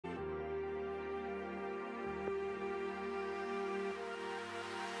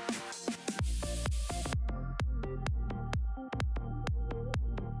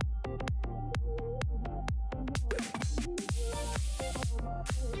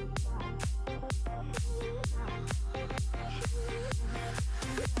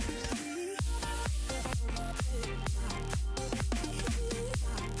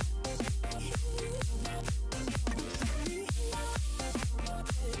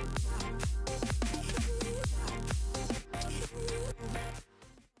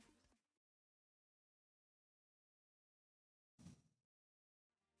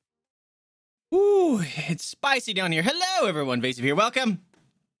Ooh, it's spicy down here. Hello, everyone. Vaesive here. Welcome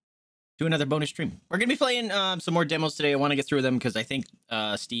to another bonus stream. We're going to be playing some more demos today. I want to get through them because I think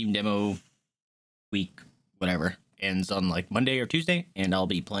Steam demo week, whatever, ends on like Monday or Tuesday, and I'll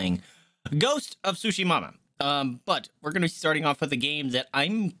be playing Ghost of Tsushima. But we're going to be starting off with a game that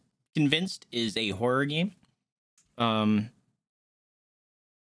I'm convinced is a horror game.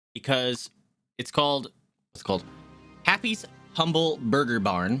 Because it's called, what's it called? Happy's Humble Burger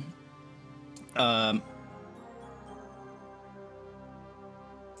Barn.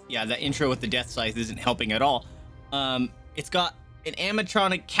 Yeah, that intro with the death scythe isn't helping at all. It's got an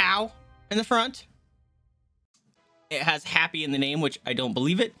animatronic cow in the front. It has Happy in the name, which I don't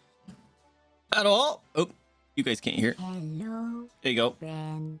believe it at all. Oh, you guys can't hear it. Hello. There you go.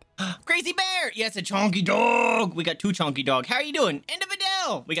 Friend. Crazy bear. Yeah, it's a chonky dog. We got two chonky dog. How are you doing? And a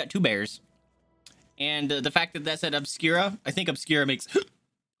Videl. We got two bears. And the fact that that's at Obscura, I think Obscura makes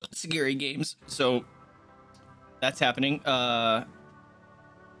scary games, so that's happening. I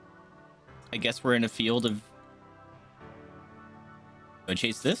guess we're in a field of. Go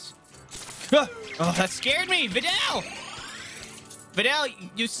chase this. Oh, that scared me, Vidal. Vidal,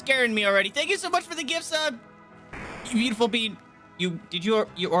 you scaring me already. Thank you so much for the gift sub. You beautiful bean. You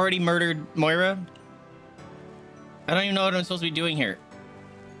already murdered Moira? I don't even know what I'm supposed to be doing here.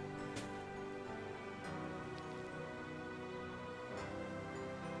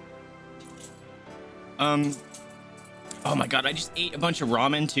 Oh my god, I just ate a bunch of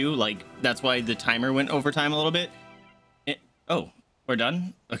ramen too. Like, that's why the timer went over time a little bit. Oh, we're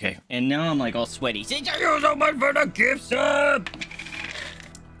done? Okay, and now I'm like all sweaty. Thank you so much for the gift sub!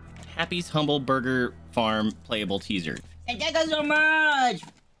 Happy's Humble Burger Farm playable teaser. Thank you so much!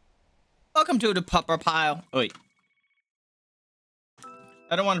 Welcome to the pupper pile. Oh, wait.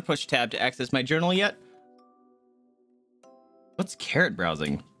 I don't want to push tab to access my journal yet. What's carrot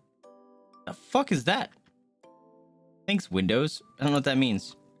browsing? The fuck is that? Thanks, Windows. I don't know what that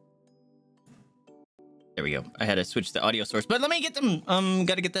means. There we go. I had to switch the audio source, but let me get them.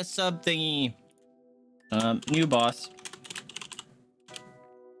 Gotta get that sub thingy. New boss.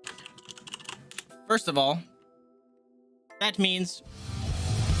 First of all, that means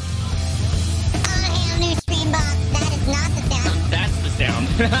I have new stream box. That is not the sound. that's the sound.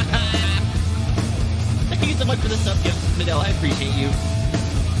 Thank you so much for the sub gift, Fidel. I appreciate you.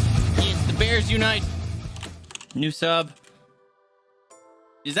 Yes, the Bears unite. New sub.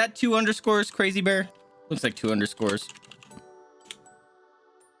 Is that 2 underscores, Crazy Bear? Looks like 2 underscores.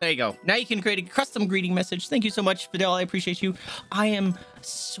 There you go. Now you can create a custom greeting message. Thank you so much, Fidel. I appreciate you. I am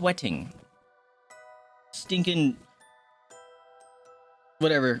sweating. Stinking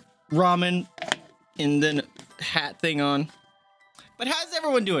whatever. Ramen and then hat thing on. But how's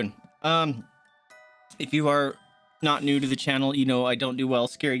everyone doing? If you are not new to the channel, you know I don't do well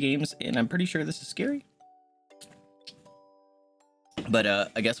scary games, and I'm pretty sure this is scary. But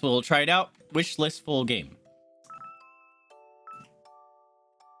I guess we'll try it out. Wish list full game.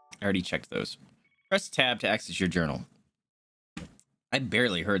 I already checked those. Press tab to access your journal. I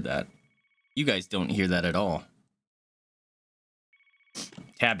barely heard that. You guys don't hear that at all.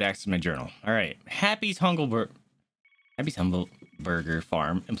 Tab to access my journal. All right. Happy's Humble Burger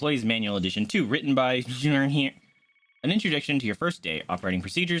Farm. Employees Manual Edition 2. Written by an introduction to your first day, operating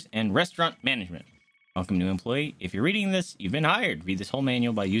procedures, and restaurant management. Welcome, new employee. If you're reading this, you've been hired. Read this whole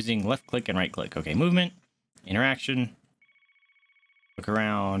manual by using left click and right click. Okay, movement, interaction, look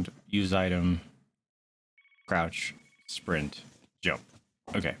around, use item, crouch, sprint, jump.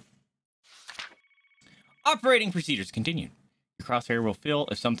 Okay. Operating procedures continue. Your crosshair will fill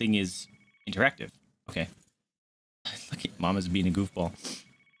if something is interactive. Okay. Look at Mama's being a goofball.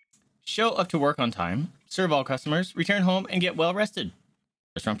 Show up to work on time, serve all customers, return home, and get well rested.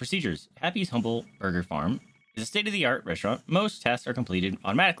 Restaurant procedures. Happy's Humble Burger Farm is a state-of-the-art restaurant. Most tasks are completed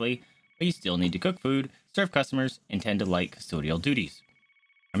automatically, but you still need to cook food, serve customers, and tend to light custodial duties.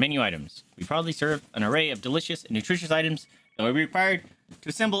 Our menu items. We proudly serve an array of delicious and nutritious items that will be required to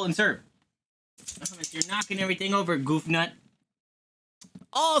assemble and serve. You're knocking everything over, goof nut.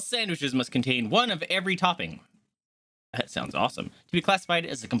 All sandwiches must contain one of every topping. That sounds awesome. To be classified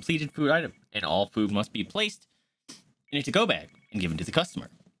as a completed food item, and all food must be placed in a to-go bag and given to the customer.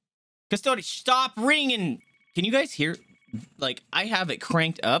 Custodian, stop ringing! Can you guys hear? Like, I have it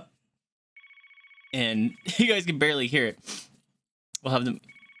cranked up, and you guys can barely hear it. We'll have them.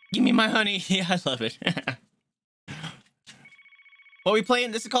 Give me my honey. Yeah, I love it. What we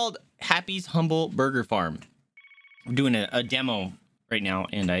playing? This is called Happy's Humble Burger Farm. We're doing a demo right now,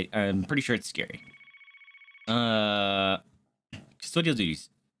 and I'm pretty sure it's scary. Custodial duties.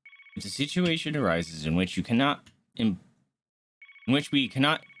 If a situation arises in which you cannot in which we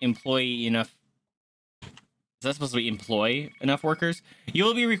cannot employ enough that supposed to be employ enough workers? You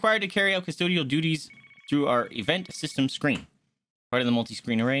will be required to carry out custodial duties through our event system screen, part of the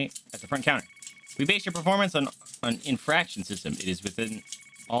multi-screen array at the front counter. We base your performance on an infraction system. It is within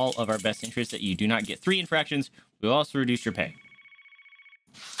all of our best interests that you do not get 3 infractions. We will also reduce your pay.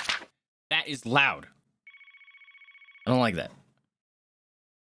 That is loud. I don't like that.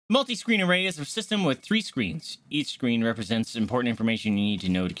 Multi-screen array is a system with 3 screens. Each screen represents important information you need to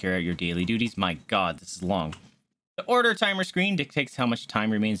know to carry out your daily duties. My God, this is long. The order timer screen dictates how much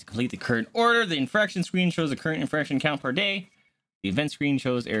time remains to complete the current order. The infraction screen shows the current infraction count per day. The event screen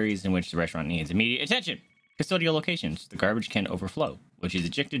shows areas in which the restaurant needs immediate attention. Custodial locations. The garbage can overflow, which is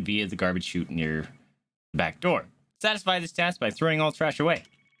ejected via the garbage chute near the back door. Satisfy this task by throwing all trash away.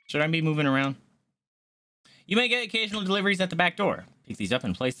 Should I be moving around? You may get occasional deliveries at the back door. Pick these up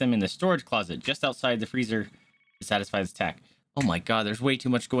and place them in the storage closet just outside the freezer to satisfy this task. Oh my God, there's way too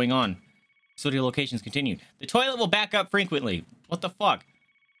much going on. Custodial locations continue. The toilet will back up frequently. What the fuck?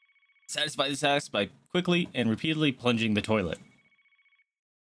 Satisfy this task by quickly and repeatedly plunging the toilet.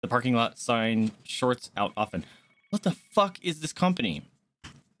 The parking lot sign shorts out often. What the fuck is this company?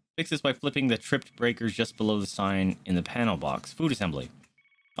 Fix this by flipping the tripped breakers just below the sign in the panel box. Food assembly.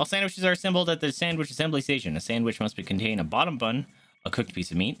 All sandwiches are assembled at the sandwich assembly station. A sandwich must contain a bottom bun, a cooked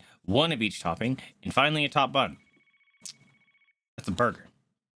piece of meat, 1 of each topping, and finally a top bun. That's a burger.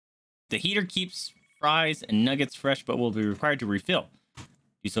 The heater keeps fries and nuggets fresh, but will be required to refill.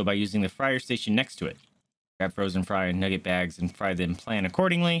 Do so by using the fryer station next to it. Grab frozen fry and nugget bags and fry them. Plan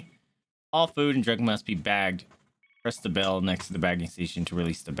accordingly. All food and drug must be bagged. Press the bell next to the bagging station to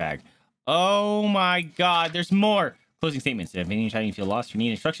release the bag. Oh my God, there's more. Closing statements. If any time you feel lost or need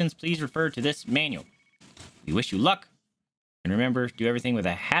instructions, please refer to this manual. We wish you luck. And remember, do everything with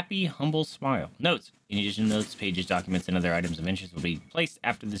a happy, humble smile. Notes. In addition to notes, pages, documents, and other items of interest will be placed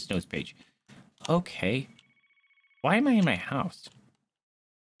after this notes page. Okay. Why am I in my house?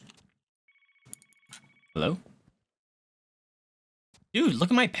 Hello? Dude, look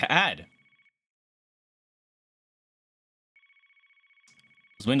at my pad.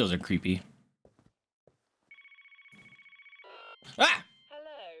 Those windows are creepy. Ah!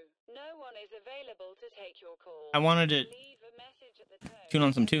 Hello. No one is available to take your call. I wanted to Leave a message at the tone. tune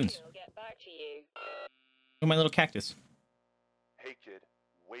on some tunes. We'll get back to you. Look at my little cactus. Hey kid,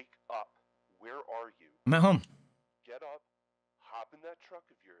 wake up. Where are you? I'm at home. Get up, hop in that truck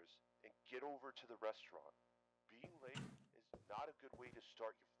of yours, and get over to the restaurant. Being late is not a good way to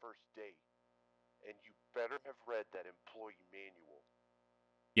start your first date. And you better have read that employee manual.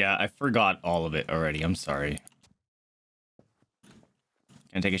 Yeah, I forgot all of it already. I'm sorry.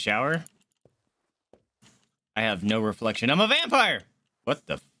 Can I take a shower? I have no reflection. I'm a vampire! What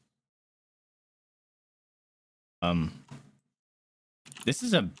the... This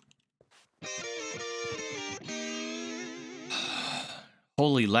is a...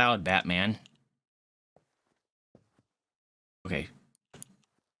 Holy loud, Batman. Okay.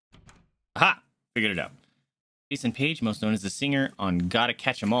 Aha! Figured it out. Jason Page, most known as the singer on Gotta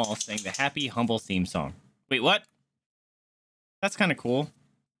Catch 'Em All, sang the Happy Humble theme song. Wait, what? That's kind of cool.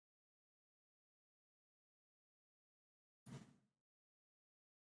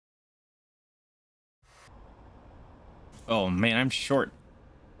 Oh man, I'm short.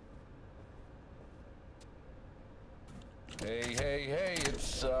 Hey,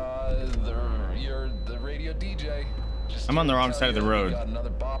 it's you're the radio DJ. Just I'm on the here to wrong tell side of the you we road. got another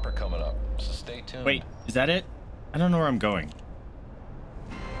bopper coming up, so stay tuned. Wait, is that it? I don't know where I'm going.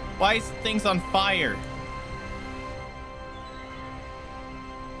 Why is things on fire?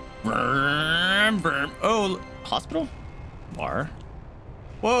 Vroom, vroom. Oh, hospital? Bar?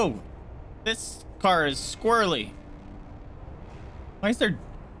 Whoa! This car is squirrely. Why is there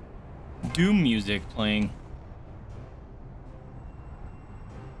Doom music playing?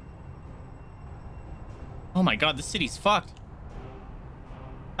 Oh my God, the city's fucked.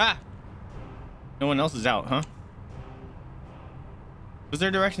 Ah! No one else is out, huh? Was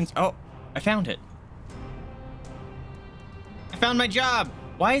there directions? Oh, I found it. I found my job.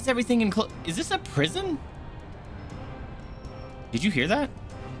 Why is everything in is this a prison? Did you hear that?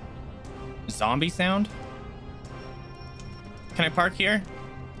 Zombie sound? Can I park here?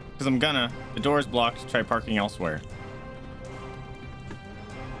 Because I'm gonna. The door's blocked. Try parking elsewhere.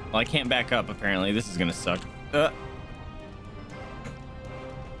 Well, I can't back up, apparently. This is gonna suck.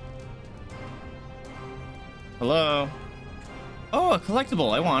 Hello? Oh, a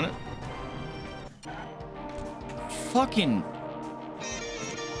collectible. I want it. Fucking...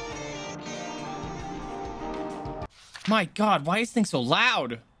 My God, why is this thing so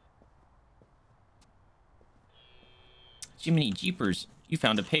loud? Jiminy Jeepers. You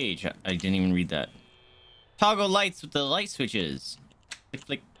found a page. I didn't even read that. Toggle lights with the light switches. Flick,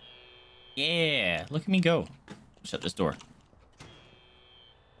 flick. Yeah, look at me go. Shut this door.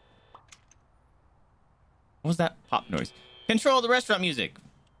 What was that pop noise? Control the restaurant music.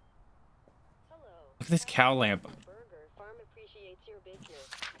 Hello. Look at this cow lamp. Burger Farm appreciates your business.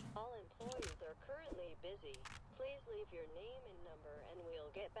 All employees are currently busy. Please leave your name and number and we'll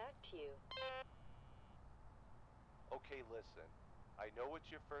get back to you. Okay, listen. I know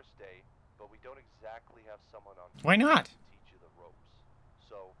it's your first day, but we don't exactly have someone on Why not? to teach you the ropes.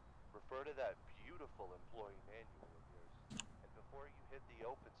 So, refer to that beautiful employee manual of yours. And before you hit the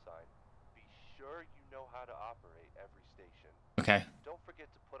open sign, be sure you know how to operate every station. Okay. Don't forget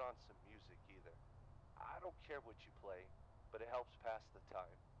to put on some music either. I don't care what you play, but it helps pass the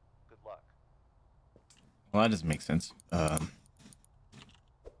time. Good luck. Well, that doesn't make sense.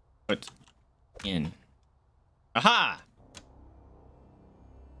 Put in. Aha!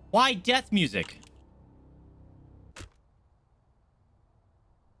 Why death music?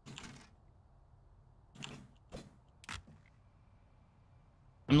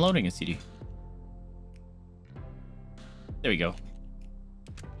 I'm loading a CD. There we go.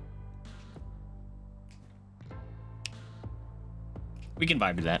 We can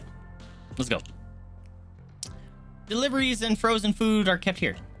vibe to that. Let's go. Deliveries and frozen food are kept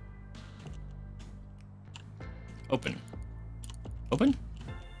here. Open. Open?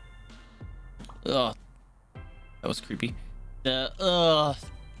 Ugh. That was creepy. The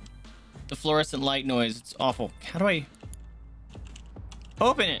fluorescent light noise. It's awful. How do I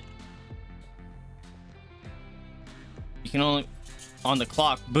open it? You can only on the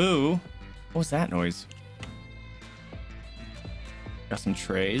clock. Boo. What was that noise? Got some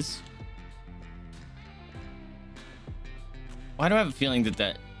trays. Why do I have a feeling that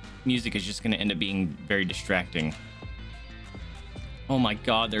that music is just going to end up being very distracting? Oh my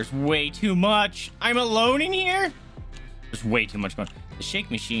god, there's way too much. I'm alone in here? There's way too much going on. The shake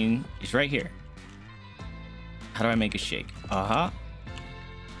machine is right here. How do I make a shake? Uh-huh.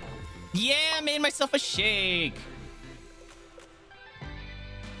 Yeah, I made myself a shake.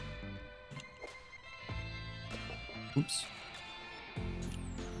 Oops.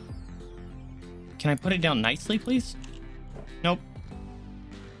 Can I put it down nicely, please? Nope.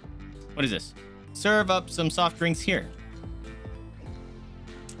 What is this? Serve up some soft drinks here.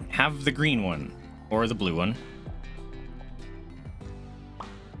 Have the green one or the blue one.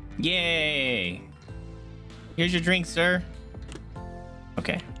 Yay! Here's your drink, sir.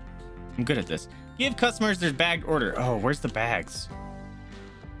 Okay. I'm good at this. Give customers their bagged order. Oh, where's the bags?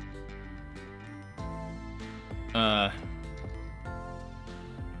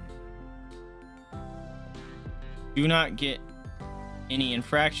 Do not get any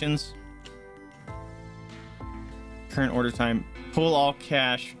infractions. Current order time. Pull all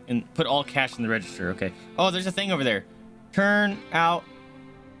cash and put all cash in the register. Okay. Oh, there's a thing over there. Turn on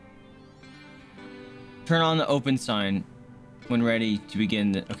the open sign when ready to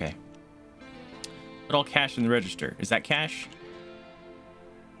begin. Okay. Put all cash in the register. Is that cash?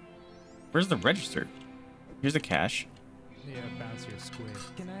 Where's the register? Here's the cash. Yeah, bounce your squid.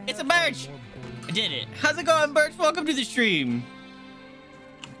 It's a birch! I did it. How's it going, Birch? Welcome to the stream.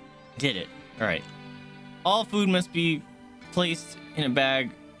 Did it. All right. All food must be placed in a bag.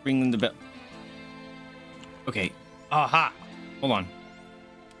 Bring them the bell. Okay. Aha. Hold on.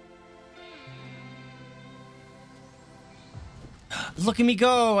 Look at me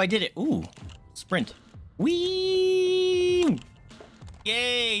go. I did it. Ooh. Sprint. Whee!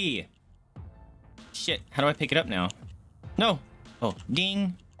 Yay! Shit. How do I pick it up now? No. Oh,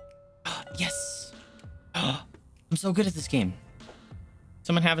 ding. Yes. I'm so good at this game.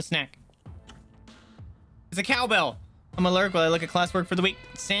 Someone have a snack. It's a cowbell. I'm alert while I look at classwork for the week.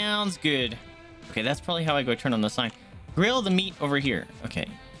 Sounds good. Okay, that's probably how I go turn on the sign. Grill the meat over here. Okay.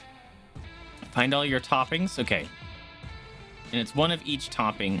 Find all your toppings. Okay. And it's one of each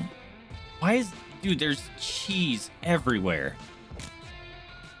topping. Why is... Dude, there's cheese everywhere.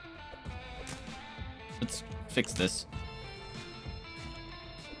 Let's fix this.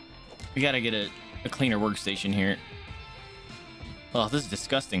 We gotta get a cleaner workstation here. Oh, this is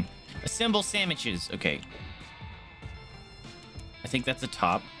disgusting. Assemble sandwiches. Okay. I think that's a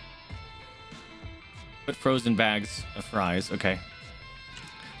top. Put frozen bags of fries. Okay.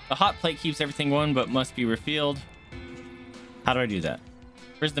 The hot plate keeps everything warm, but must be refilled. How do I do that?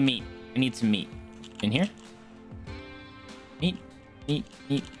 Where's the meat? I need some meat. In here? Meat. Meat.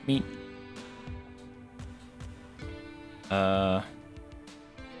 Meat. Meat.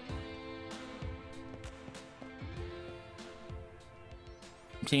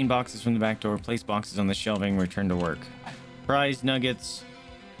 Obtain boxes from the back door. Place boxes on the shelving. Return to work. Fries, nuggets.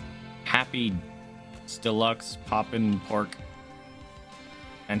 Happy Happy's Deluxe Poppin' Pork.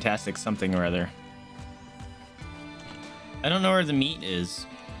 Fantastic something or other. I don't know where the meat is.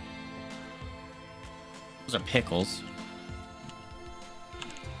 Those are pickles.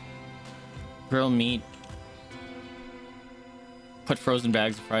 Grilled meat. Put frozen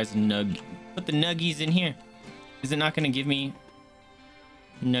bags of fries and put the nuggies in here. Is it not going to give me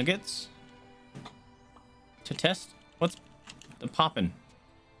nuggets to test? What's the poppin'?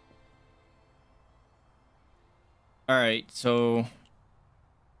 All right, so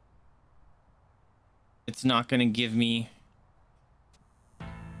it's not going to give me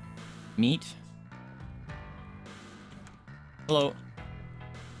meat. Hello.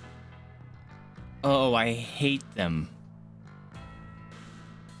 Oh, I hate them.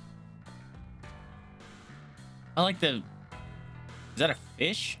 I like the... Is that a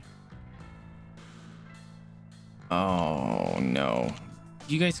fish? Oh, no.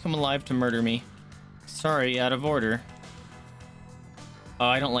 You guys come alive to murder me. Sorry, out of order. Oh,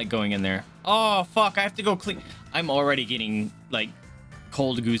 I don't like going in there. Oh, fuck, I have to go clean... I'm already getting, like,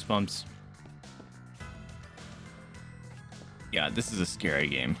 cold goosebumps. Yeah, this is a scary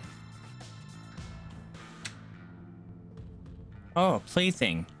game. Oh,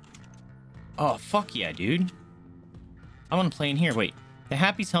 plaything. Oh, fuck yeah, dude. I want to play in here. Wait, the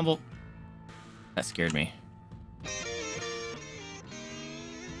Happy's Humble... That scared me.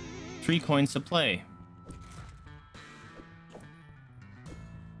 3 coins to play.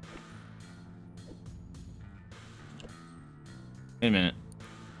 Wait a minute.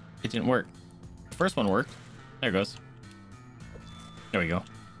 It didn't work. The first one worked. There it goes. There we go.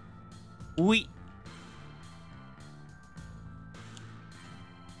 Wait.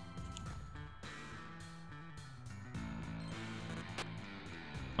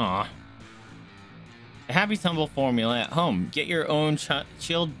 Aw. The Happy's Humble formula at home. Get your own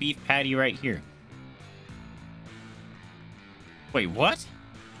chilled beef patty right here. Wait, what?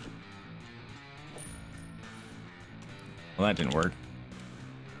 Well, that didn't work.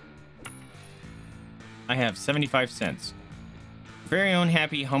 I have 75 cents. Very own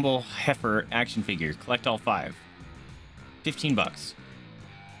Happy Humble Heifer action figure. Collect all 5. 15 bucks.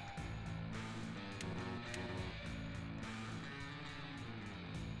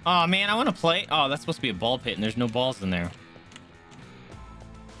 Oh man, I want to play. Oh, that's supposed to be a ball pit and there's no balls in there.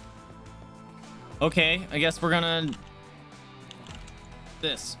 Okay, I guess we're gonna...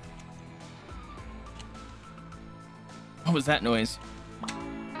 This. What was that noise?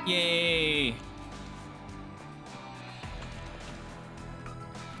 Yay!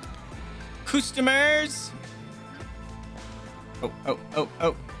 Customers!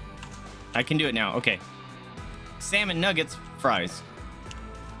 Oh. I can do it now. Okay. Salmon nuggets, fries.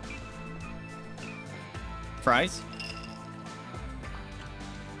 Fries.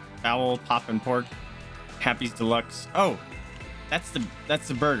 Fowl, poppin' pork. Happy's Deluxe. Oh, that's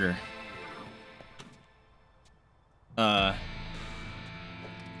the burger.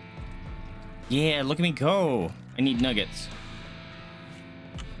 Yeah, look at me go. I need nuggets.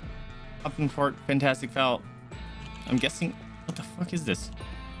 Poppin' pork, fantastic fowl. I'm guessing. What the fuck is this?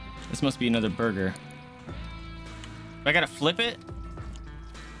 This must be another burger. Do I gotta flip it?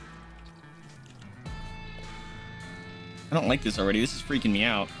 I don't like this already. This is freaking me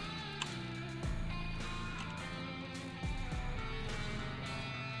out.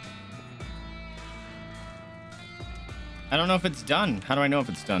 I don't know if it's done. How do I know if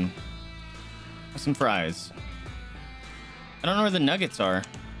it's done? Some fries. I don't know where the nuggets are.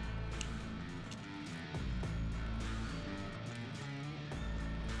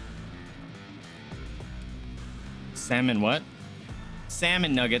 Salmon what?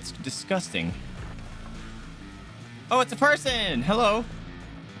 Salmon nuggets. Disgusting. Oh, it's a person! Hello.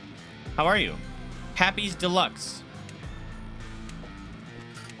 How are you? Happy's Deluxe.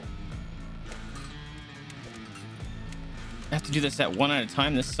 I have to do this at one at a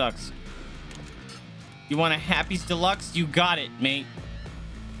time. This sucks. You want a Happy's Deluxe? You got it, mate.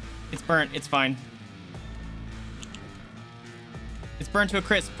 It's burnt. It's fine. It's burnt to a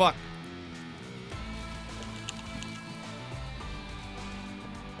crisp. Fuck.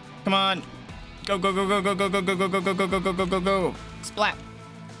 Come on. Go, go, go, go, go, go, go, go, go, go, go, go, go, go, go, go, go. Splat.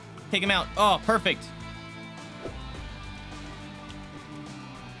 Take him out. Oh, perfect.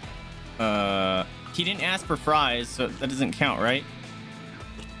 He didn't ask for fries, so that doesn't count, right?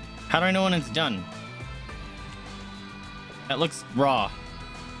 How do I know when it's done? That looks raw.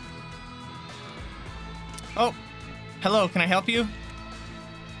 Oh, hello, can I help you?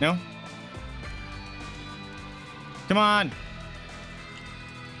 No? Come on.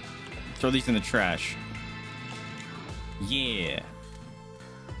 Throw these in the trash. Yeah.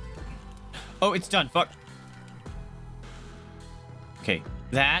 Oh, it's done. Fuck. Okay,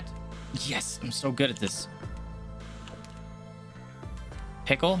 that. Yes, I'm so good at this.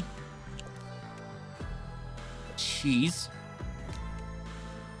 Pickle. Cheese.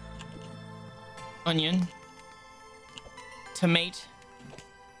 Onion. Tomato.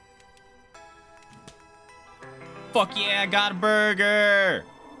 Fuck yeah, I got a burger.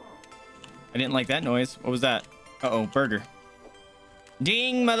 I didn't like that noise. What was that? Uh-oh, burger.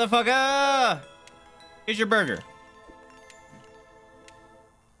 Ding, motherfucker! Here's your burger.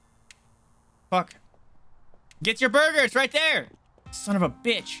 Fuck. Get your burger, it's right there! Son of a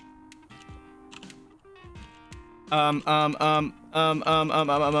bitch.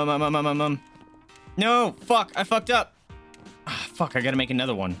 No, fuck, I fucked up. Ah, fuck, I gotta make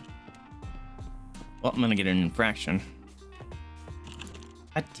another one. Well, I'm gonna get an infraction.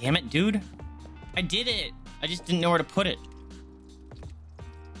 God damn it, dude. I did it. I just didn't know where to put it.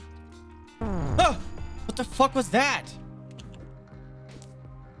 Oh! What the fuck was that?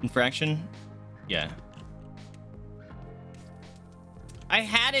 Infraction? Yeah. I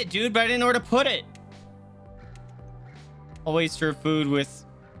had it, dude, but I didn't know where to put it. Always serve food with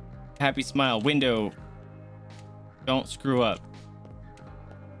happy smile. Window. Don't screw up.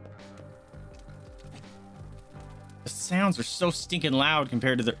 The sounds are so stinking loud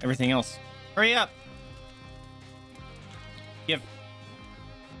compared to everything else. Hurry up.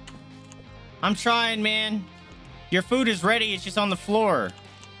 I'm trying, man. Your food is ready. It's just on the floor.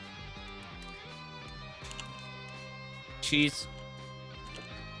 Cheese.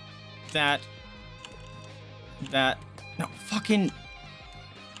 That. No, fucking.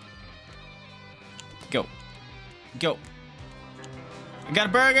 Go. Go. I got a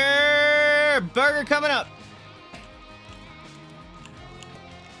burger! Burger coming up.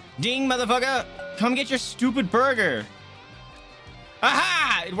 Ding, motherfucker. Come get your stupid burger.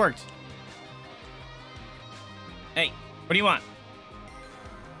 Aha! It worked. Hey, what do you want?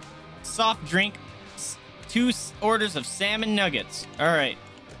 Soft drink. 2 orders of salmon nuggets. All right.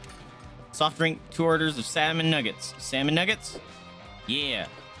 Soft drink, 2 orders of salmon nuggets. Salmon nuggets? Yeah.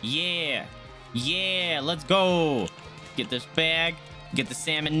 Yeah. Yeah. Let's go. Get this bag. Get the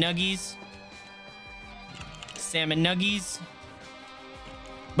salmon nuggies. Salmon nuggies.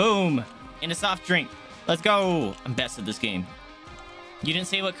 Boom. And a soft drink. Let's go. I'm best at this game. You didn't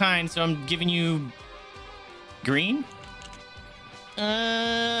say what kind, so I'm giving you green?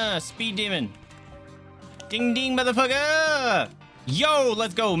 Speed demon. Ding ding, motherfucker! Yo,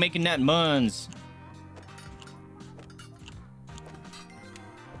 let's go, making that muns.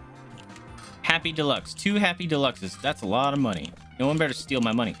 Happy Deluxe. 2 Happy Deluxes. That's a lot of money. No one better steal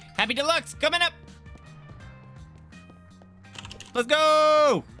my money. Happy Deluxe, coming up! Let's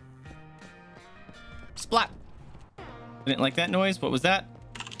go! Splat. I didn't like that noise. What was that?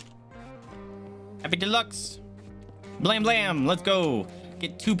 Happy Deluxe. Blam blam. Let's go.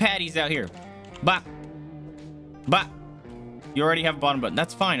 Get 2 patties out here. Bop. Bop. You already have a bottom button.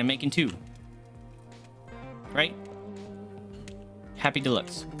 That's fine. I'm making 2. Right? Happy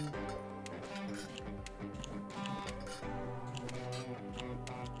Deluxe.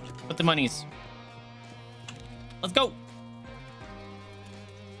 Put the monies. Let's go.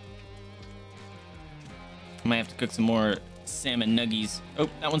 I might have to cook some more salmon nuggies. Oh,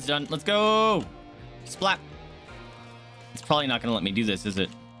 that one's done. Let's go. Splat. It's probably not going to let me do this, is it?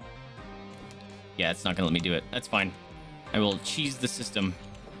 Yeah, it's not going to let me do it. That's fine. I will cheese the system.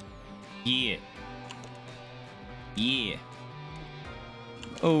 Yeah. Yeah.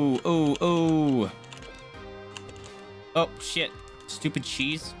 Oh, oh, oh. Oh, shit. Stupid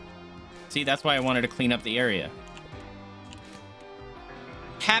cheese. See, that's why I wanted to clean up the area.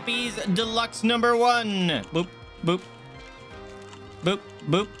 Happy's Deluxe number 1. Boop, boop. Boop,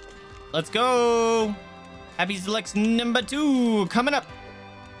 boop. Let's go. Happy's Deluxe number 2 coming up.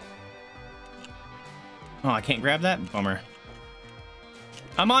 Oh, I can't grab that? Bummer.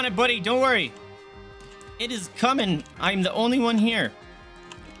 I'm on it, buddy. Don't worry. It is coming. I'm the only one here.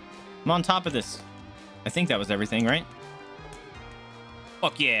 I'm on top of this. I think that was everything, right?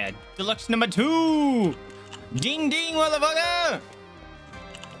 Fuck yeah. Deluxe number 2. Ding, ding, motherfucker.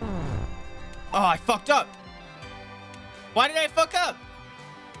 Oh, I fucked up. Why did I fuck up?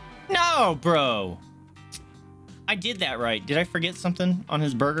 No, bro. I did that right. Did I forget something on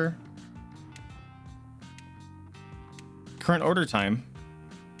his burger? Current order time.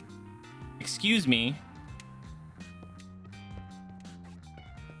 Excuse me.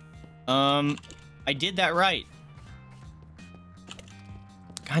 I did that right.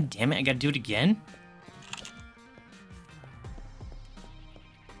 God damn it, I gotta do it again?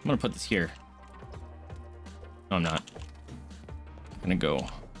 I'm gonna put this here. No, I'm not. I'm gonna go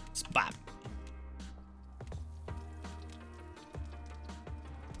spot.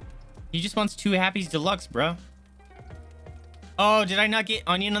 He just wants 2 Happies Deluxe, bro. Oh, did I not get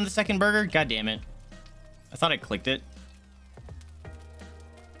onion on the second burger? God damn it. I thought I clicked it.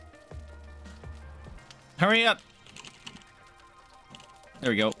 Hurry up.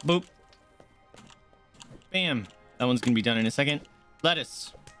 There we go. Boop. Bam. That one's gonna be done in a second.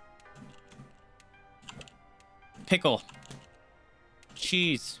 Lettuce. Pickle.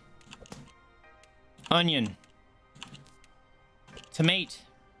 Cheese. Onion. Tomato.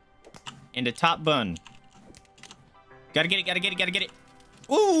 And a top bun. Gotta get it, gotta get it, gotta get it.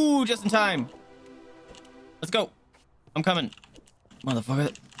 Ooh, just in time. Let's go. I'm coming.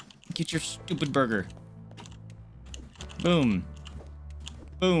 Motherfucker. Get your stupid burger. Boom.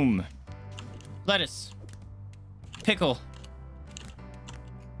 Boom. Lettuce. Pickle.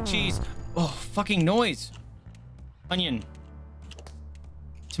 Cheese. Oh, fucking noise. Onion.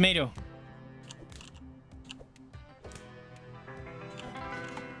 Tomato.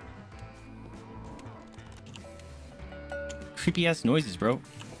 Creepy ass noises, bro.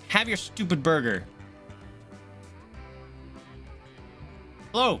 Have your stupid burger.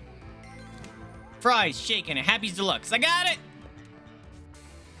 Hello. Fries, shake, and a Happy's Deluxe. I got it.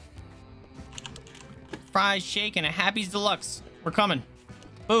 Fries, shake, and a Happy's Deluxe. We're coming.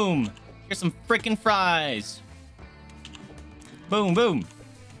 Boom. Here's some freaking fries. Boom, boom.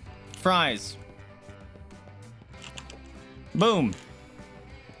 Fries. Boom.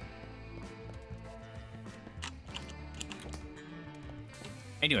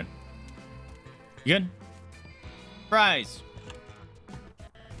 How you doing? You good? Fries.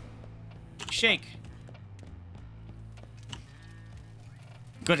 Shake.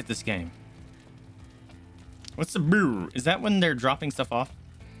 Good at this game. What's the boo? Is that when they're dropping stuff off?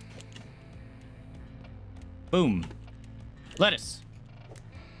 Boom. Lettuce.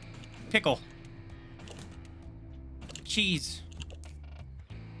 Pickle. Cheese.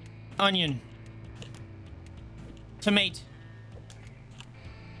 Onion. Tomato.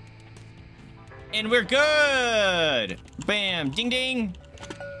 And we're good! Bam! Ding ding!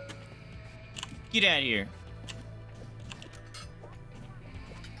 Get out of here.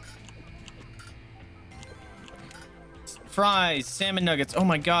 Fries, salmon nuggets. Oh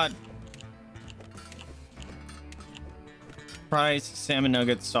my god. Fries, salmon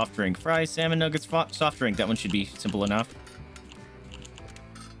nuggets, soft drink. Fries, salmon nuggets, soft drink. That one should be simple enough.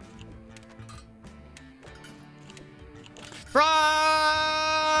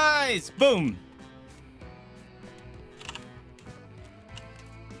 Fries! Boom!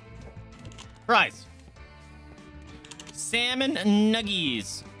 Fries. Salmon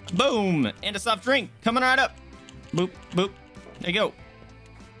nuggies. Boom! And a soft drink coming right up. Boop, boop. There you go.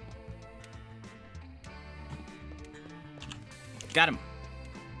 Got him.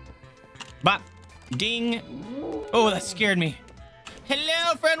 Bop. Ding. Oh, that scared me.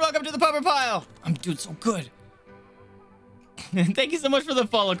 Hello, friend. Welcome to the Pupper Pile. I'm doing so good. Thank you so much for the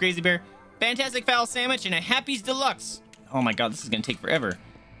follow, Crazy Bear. Fantastic fowl sandwich and a Happy's Deluxe. Oh my god, this is going to take forever.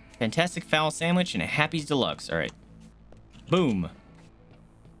 Fantastic fowl sandwich and a Happy's Deluxe. All right. Boom.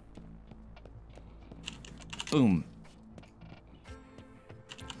 Boom.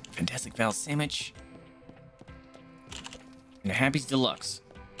 Fantastic fowl sandwich and a Happy's Deluxe.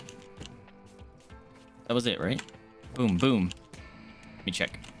 That was it, right? Boom, boom. Let me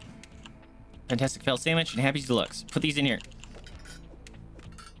check. Fantastic fowl sandwich and Happy's Deluxe. Put these in here.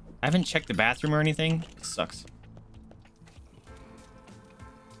 I haven't checked the bathroom or anything. It sucks.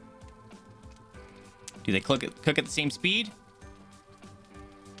 Do they cook at the same speed?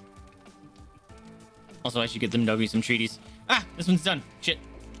 Also, I should get them doggies some treaties. Ah, this one's done. Shit.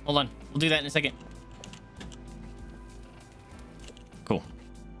 Hold on. We'll do that in a second. Cool.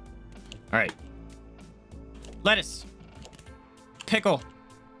 All right. Lettuce. Pickle.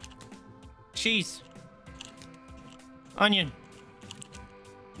 Cheese. Onion.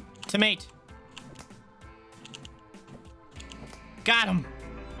 Tomato. Got him.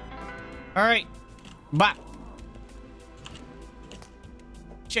 All right. Bop.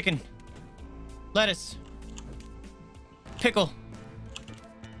 Chicken. Lettuce. Pickle.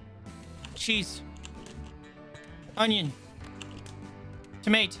 Cheese. Onion.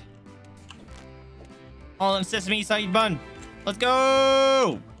 Tomato. All in sesame side bun. Let's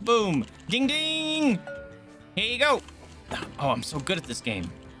go. Boom. Ding ding. Here you go. Oh, I'm so good at this game.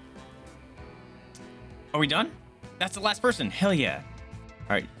 Are we done? That's the last person. Hell yeah. All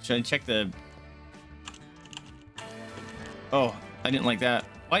right. Should I check the... Oh, I didn't like that.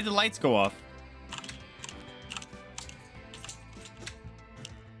 Why did the lights go off?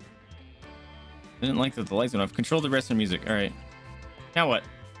 I didn't like that the lights went off. Control the rest of the music. All right. Now what?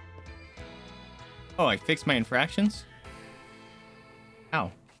 Oh, I fixed my infractions?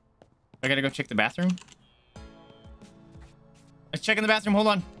 How? I gotta go check the bathroom. Let's check in the bathroom. Hold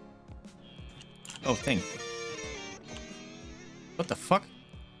on. Oh, thing. What the fuck?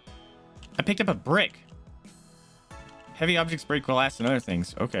 I picked up a brick. Heavy objects break glass and other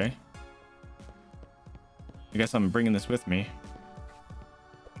things. Okay. I guess I'm bringing this with me.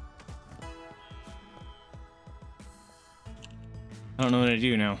 I don't know what to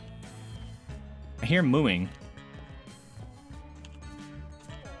do now. I hear mooing.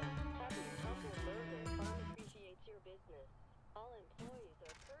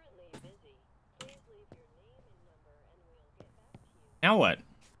 Now what?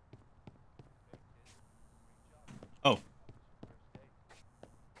 Oh.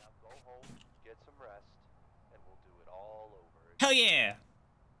 Now go home, get some rest, and we'll do it all over again. Hell yeah!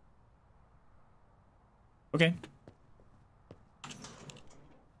 Okay.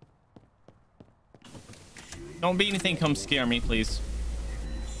 Don't be anything, come scare me, please.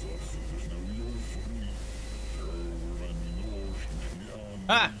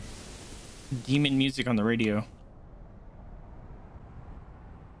 Ah! Demon music on the radio.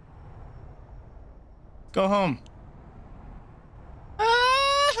 Go home.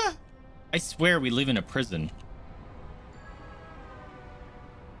 Ah! I swear we live in a prison.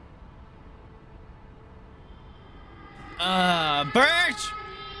 Birch!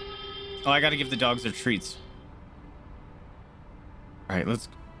 Oh, I gotta give the dogs their treats. All right, let's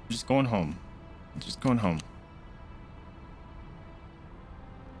just going home. Just going home.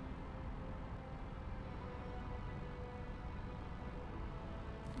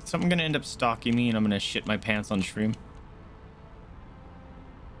 Something gonna end up stalking me and I'm gonna shit my pants on stream.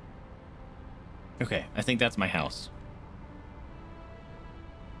 Okay, I think that's my house.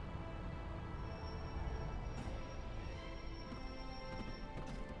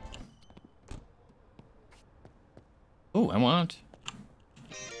 Oh, I want.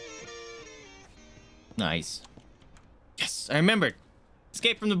 Nice. Yes, I remembered.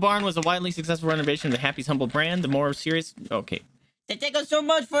 Escape from the Barn was a widely successful renovation of the Happy's Humble brand. The more serious... Okay. Thank you so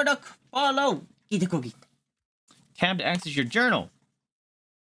much for the follow. Eat a cookie. Tab to access your journal.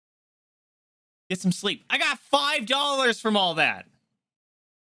 Get some sleep. I got $5 from all that.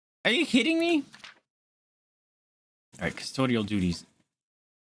 Are you kidding me? All right, custodial duties.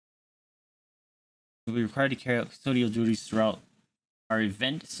 We'll be required to carry out custodial duties throughout our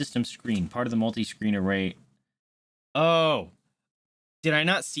event system screen, part of the multi-screen array. Oh, did I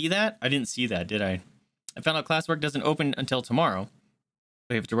not see that? I didn't see that, did I? I found out classwork doesn't open until tomorrow.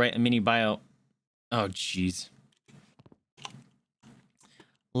 We have to write a mini bio. Oh, jeez.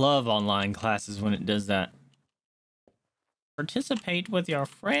 Love online classes when it does that. Participate with your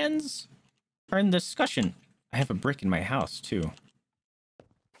friends. Turn discussion. I have a brick in my house too.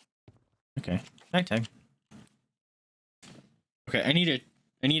 Okay, nighttime. Okay, I need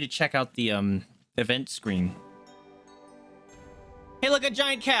to check out the event screen. Hey, look, a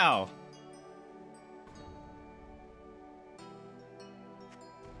giant cow.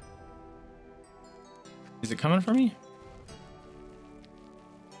 Is it coming for me?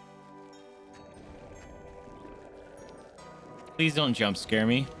 Please don't jump scare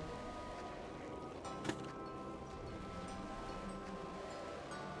me.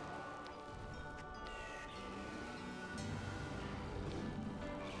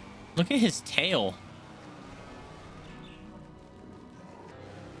 Look at his tail.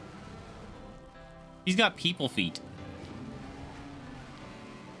 He's got people feet.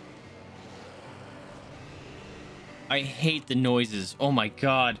 I hate the noises. Oh my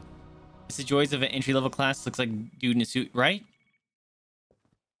god. It's the joys of an entry-level class. Looks like dude in a suit, right?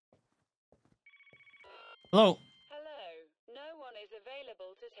 Hello. Hello. No one is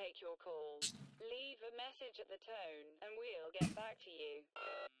available to take your call. Leave a message at the tone, and we'll get back to you.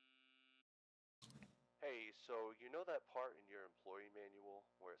 Hey, so you know that part in your employee manual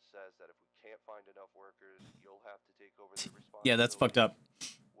where it says that if we can't find enough workers, you'll have to take over the responsibility? Yeah, that's fucked up.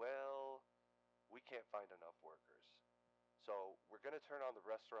 Well, we can't find enough workers. So we're gonna turn on the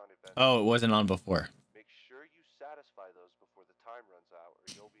restaurant event. Oh, it wasn't on before. Make sure you satisfy those before the time runs out, or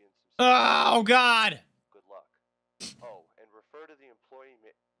you'll be in some... Oh god! Good luck. Oh, and refer to the employee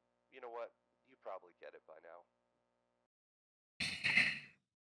You know what? You probably get it by now.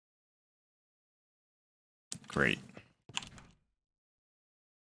 Great.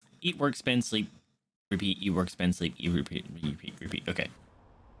 Eat, work, spend, sleep, repeat. Eat, work, spend, sleep, eat, repeat, repeat, repeat. Okay.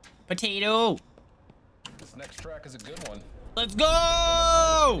 Potato! This next track is a good one. Let's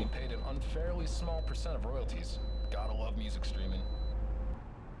go! We paid an unfairly small percent of royalties. Gotta love music streaming.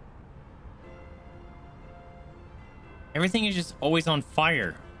 Everything is just always on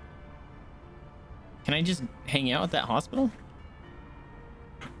fire. Can I just hang out at that hospital?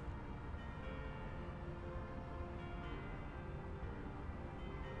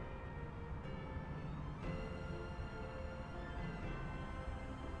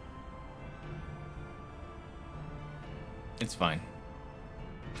 It's fine.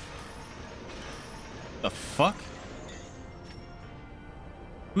 The fuck?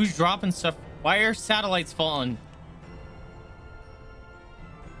 Who's dropping stuff? Why are satellites falling?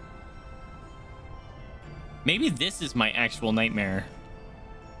 Maybe this is my actual nightmare.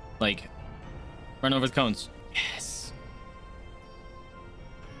 Like, run over the cones. Yes.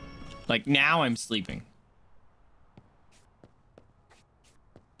 Like, now I'm sleeping.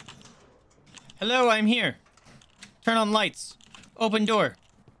 Hello, I'm here. Turn on lights. Open door.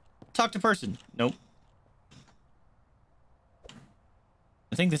 Talk to person. Nope.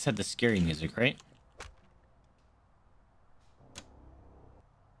 I think this had the scary music, right?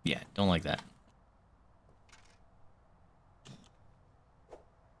 Yeah, don't like that.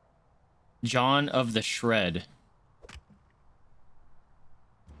 John of the Shred.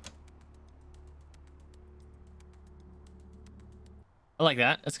 I like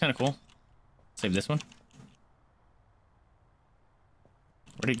that. That's kind of cool. Save this one.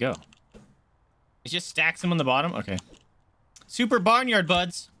 Where'd he go? It just stacks them on the bottom? Okay. Super Barnyard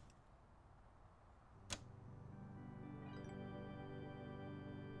Buds.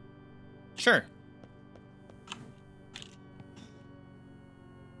 Sure.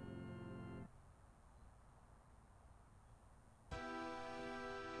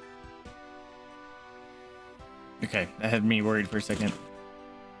 Okay, that had me worried for a second.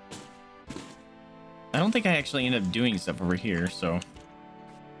 I don't think I actually end up doing stuff over here, so...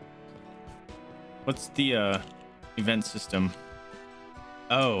 What's the, event system?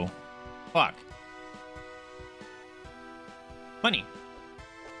 Oh. Fuck. Money.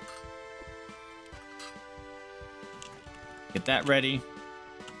 Get that ready.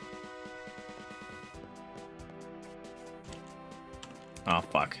 Oh,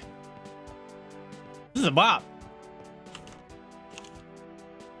 fuck. This is a bop.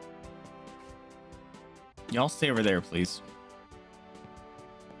 Y'all stay over there, please.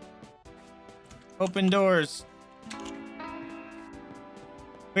 Open doors.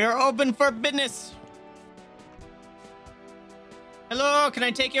 We are open for business. Hello, can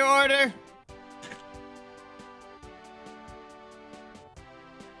I take your order?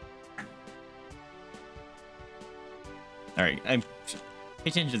 All right, pay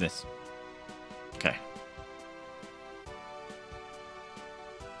attention to this. Okay.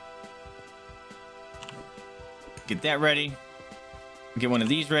 Get that ready. Get one of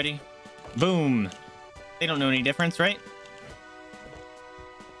these ready. Boom. They don't know any difference, right?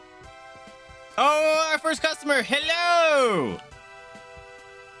 Oh, our first customer. Hello.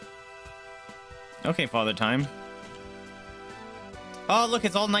 Okay, Father Time. Oh, look,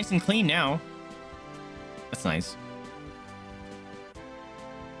 it's all nice and clean now. That's nice.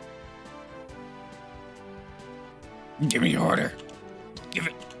 Give me your order. Give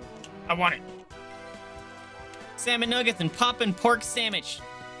it. I want it. Salmon nuggets and poppin' pork sandwich.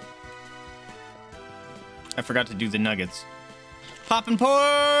 I forgot to do the nuggets. Poppin'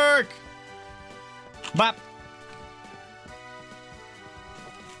 pork. Bop.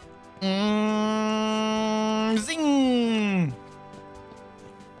 Zing.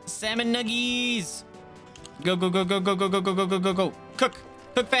 Salmon nuggies. Go, go, go, go, go, go, go, go, go, go, go, go. Cook.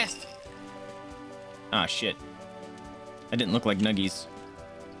 Cook fast. Ah, shit. That didn't look like nuggies.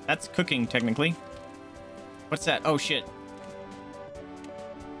 That's cooking, technically. What's that? Oh, shit.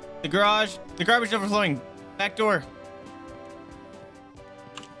 The garage. The garbage overflowing. Back door.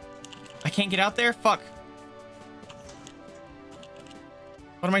 I can't get out there? Fuck.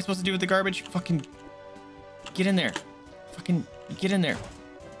 What am I supposed to do with the garbage? Fucking get in there. Fucking get in there.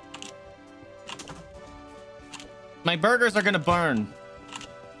 My burgers are gonna burn.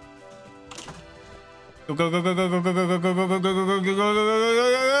 Go, go, go, go, go, go, go, go, go, go, go, go, go, go, go, go, go,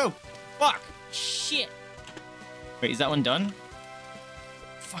 go, go, go. Fuck. Shit. Wait, is that one done?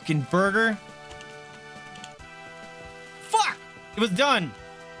 Fucking burger. Fuck! It was done.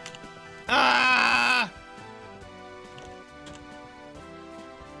 Ah!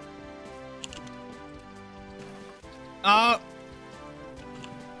 Oh,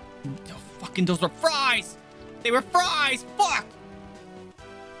 fucking those were fries. They were fries. Fuck.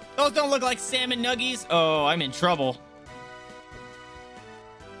 Those don't look like salmon nuggies. Oh, I'm in trouble.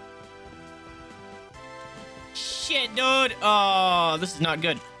 Shit, dude. Oh, this is not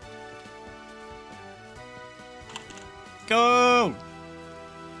good. Go.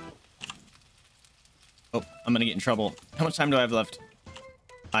 Oh, I'm gonna get in trouble. How much time do I have left?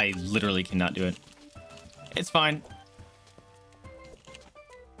 I literally cannot do it. It's fine.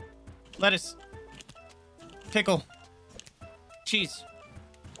 Lettuce. Pickle. Cheese.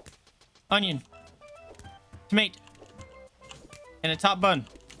 Onion. Tomato. And a top bun.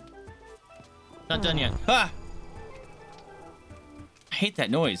 Not done yet. Ah! hate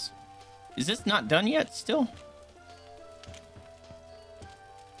that noise. Is this not done yet still?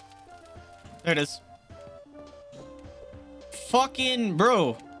 There it is. Fucking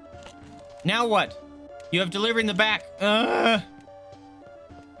bro. Now what? You have delivery in the back.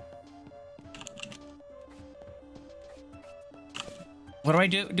 What do I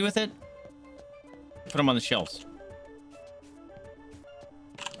do with it? Put them on the shelves.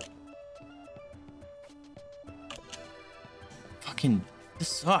 Fucking, this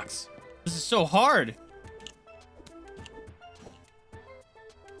sucks. This is so hard.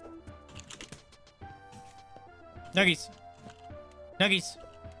 Nuggies. Nuggies.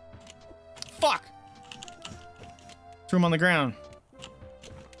 Fuck. Threw him on the ground.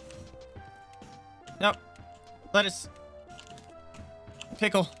 Nope. Lettuce.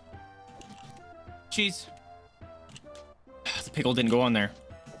 Pickle. Cheese. The pickle didn't go on there.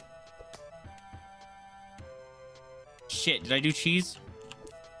 Shit, did I do cheese?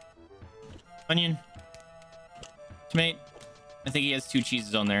 Onion. Tomato. I think he has 2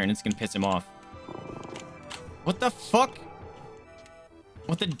 cheeses on there and it's gonna piss him off. What the fuck?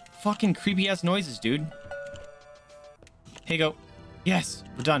 What the fucking creepy ass noises, dude? Here you go. Yes,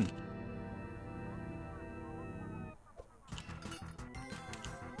 we're done.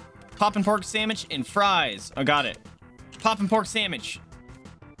 Poppin' pork sandwich and fries. I got it. Poppin' pork sandwich.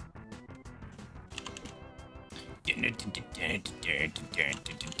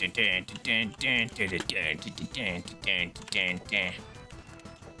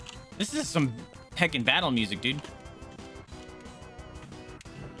 This is some heckin' battle music, dude.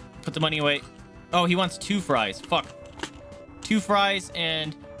 Put the money away. Oh, he wants 2 fries. Fuck. 2 fries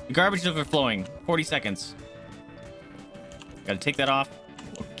and the garbage is overflowing. 40 seconds. Gotta take that off.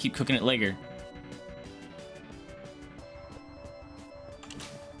 We'll keep cooking it later.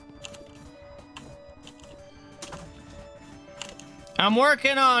 I'm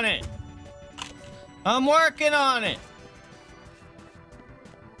working on it. I'm working on it.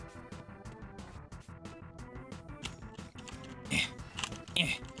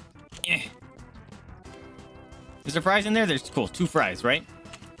 Is there fries in there? There's cool. 2 fries, right?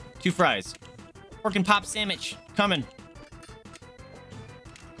 2 fries. Pork and pop sandwich. Coming.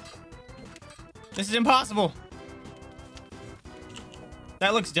 This is impossible.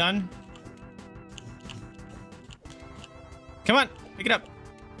 That looks done. Come on. Pick it up.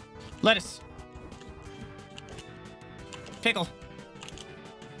 Lettuce. Pickle.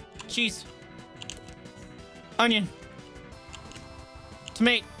 Cheese. Onion.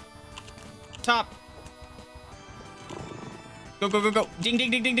 Tomato. Top. Go, go, go, go. Ding, ding,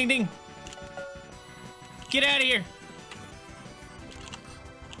 ding, ding, ding, ding. Get out of here.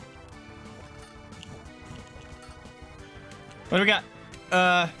 What do we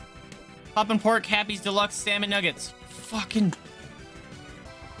got? Poppin' pork, Happy's Deluxe Salmon Nuggets. Fucking.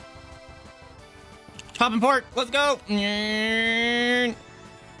 Poppin' pork. Let's go.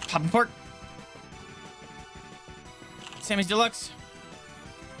 Poppin' pork. Sammy's Deluxe.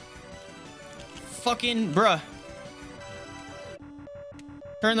 Fucking bruh.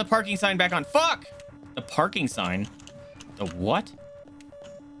 Turn the parking sign back on. Fuck! The parking sign? The what?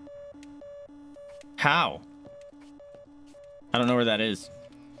 How? I don't know where that is.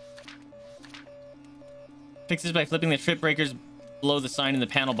 Fix this by flipping the trip breakers below the sign in the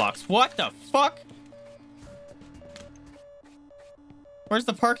panel box. What the fuck? Where's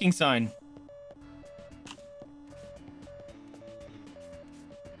the parking sign?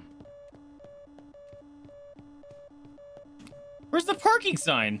 Where's the parking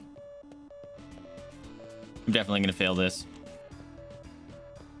sign? I'm definitely gonna fail this.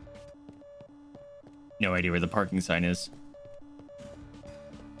 No idea where the parking sign is.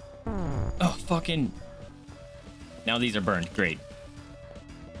 Oh, fucking. Now these are burned. Great.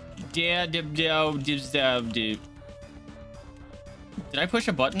 Did I push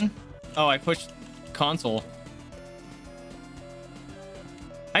a button? Oh, I pushed console.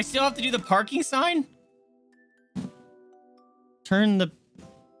 I still have to do the parking sign? Turn the...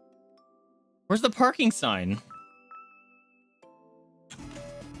 Where's the parking sign?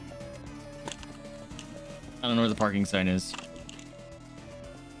 I don't know where the parking sign is.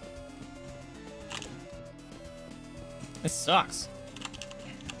 This sucks.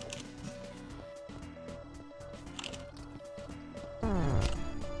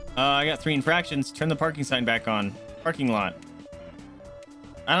 I got 3 infractions. Turn the parking sign back on. Parking lot.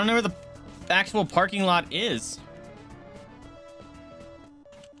 I don't know where the actual parking lot is.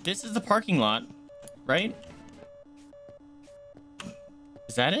 This is the parking lot, right?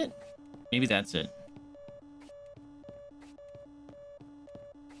 Is that it? Maybe that's it.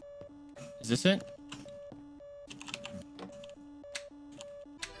 Is this it?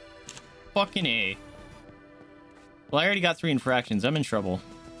 Fucking A. Well, I already got 3 infractions. I'm in trouble.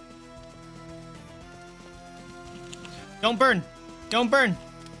 Don't burn! Don't burn!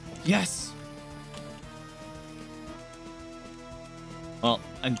 Yes! Well,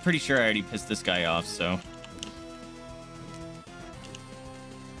 I'm pretty sure I already pissed this guy off, so...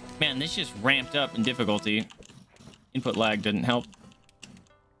 Man, this just ramped up in difficulty. Input lag didn't help.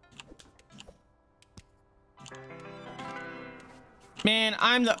 Man,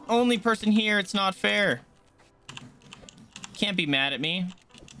 I'm the only person here. It's not fair. Can't be mad at me.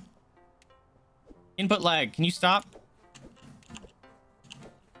 Input lag. Can you stop?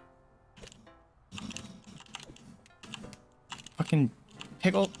 Fucking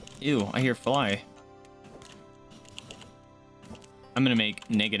pickle. Ew, I hear fly. I'm gonna make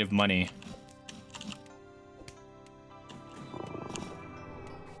negative money.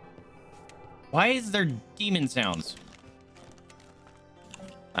 Why is there demon sounds?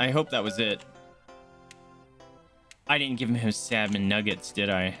 I hope that was it. I didn't give him his salmon nuggets, did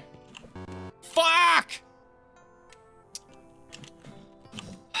I? Fuck!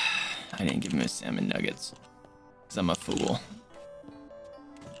 I didn't give him his salmon nuggets. Because I'm a fool.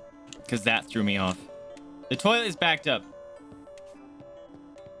 Because that threw me off. The toilet is backed up.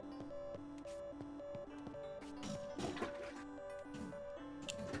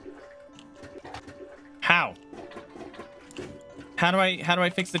 How? How do I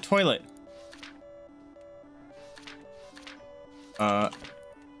fix the toilet?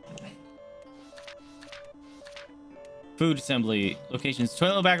 Food assembly locations.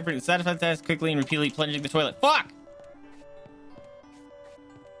 Toilet backup. Satisfy the task quickly and repeatedly plunging the toilet. Fuck!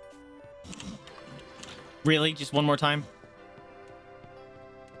 Really? Just one more time?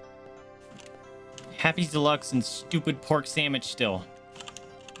 Happy's Deluxe and stupid pork sandwich still.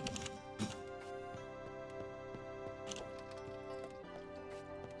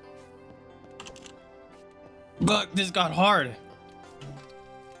 Look, this got hard.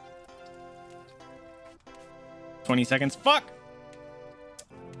 20 seconds. Fuck!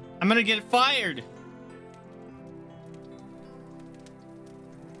 I'm gonna get fired.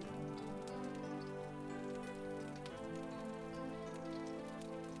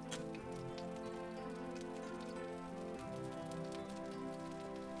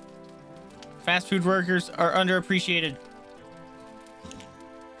 Fast food workers are underappreciated.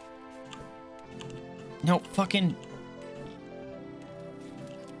 No, fucking...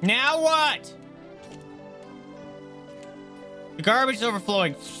 Now what? The garbage is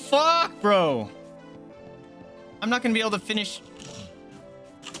overflowing. Fuck, bro. I'm not gonna be able to finish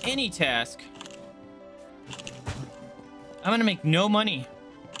any task. I'm gonna make no money.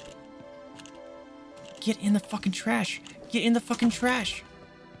 Get in the fucking trash. Get in the fucking trash.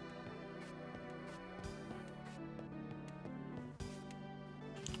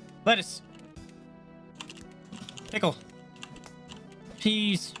 Lettuce. Pickle.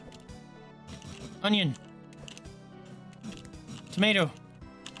 Peas. Onion. Tomato.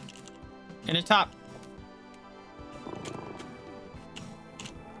 And a top.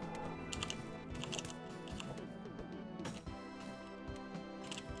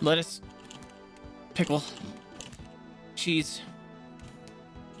 Lettuce. Pickle. Cheese.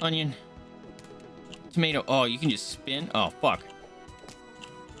 Onion. Tomato. Oh, you can just spin? Oh, fuck.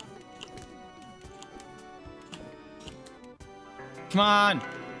 Come on.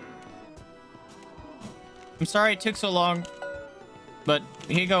 I'm sorry it took so long, but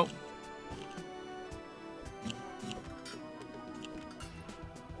here you go.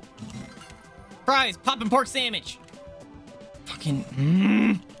 Fries, poppin' pork sandwich.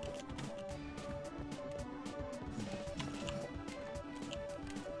 Fucking.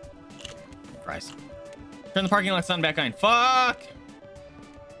 Fries. Turn the parking lot sun back on. Fuck.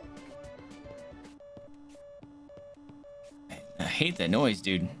 I hate that noise,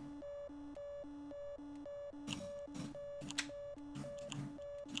 dude.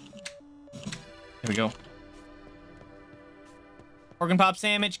 There we go. Pork and pop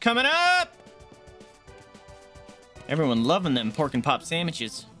sandwich coming up. Everyone loving them pork and pop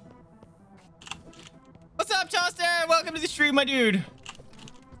sandwiches. What's up, Toaster? Welcome to the stream, my dude.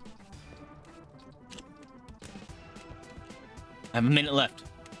 I have a minute left.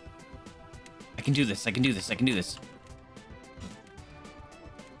 I can do this. I can do this. I can do this.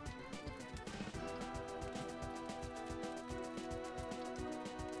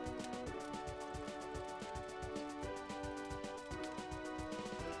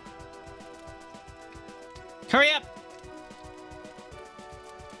 Hurry up!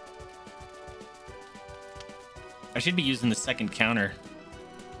 I should be using the second counter.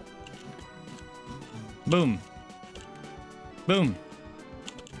 Boom. Boom.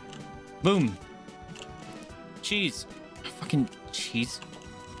 Boom. Cheese. Fucking cheese.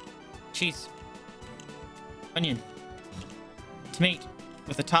 Cheese. Onion. Tomato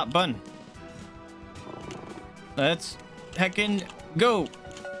with a top bun. Let's heckin' go.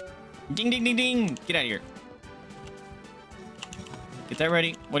 Ding, ding, ding, ding. Get out of here. Get that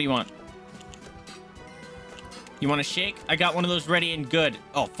ready. What do you want? You want a shake? I got one of those ready and good.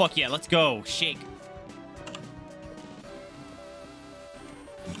 Oh, fuck yeah. Let's go. Shake.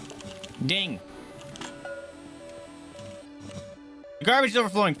 Ding. The garbage is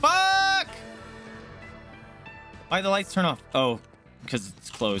overflowing. Fuck! Why'd the lights turn off? Oh, because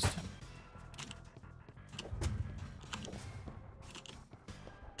it's closed.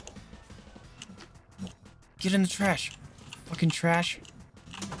 Get in the trash. Fucking trash.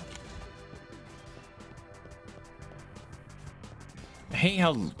 I hate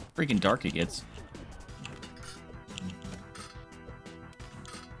how freaking dark it gets.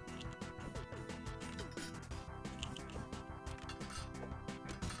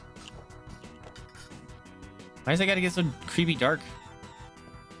 Why does it gotta get so creepy dark?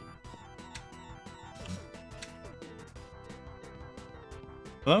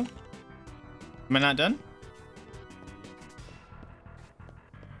 Hello? Am I not done?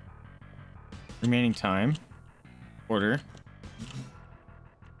 Remaining time. Order.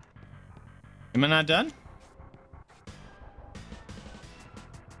 Am I not done?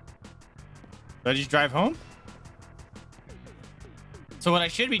 Do I just drive home? So what I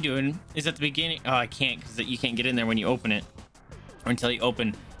should be doing is at the beginning... Oh, I can't because you can't get in there when you open it. Or until you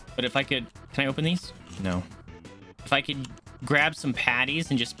open. But if I could... Can I open these? No. If I could grab some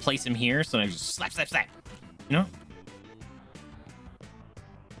patties and just place them here so I just slap, slap, slap. You know?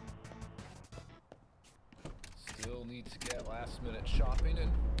 Still need to get last minute shopping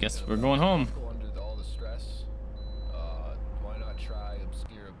and... Guess we're going home. Under all the stress. Why not try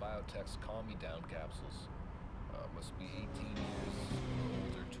obscure biotech's calm me down capsules? Must be 18 years or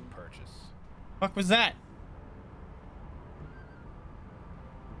older to purchase. Fuck was that?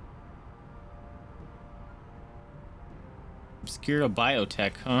 Obscure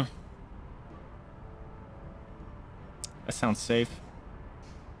biotech, huh? That sounds safe.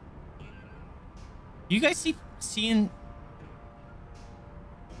 You guys seeing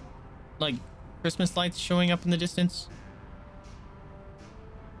like Christmas lights showing up in the distance?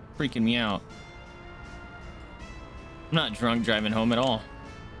 Freaking me out. I'm not drunk driving home at all.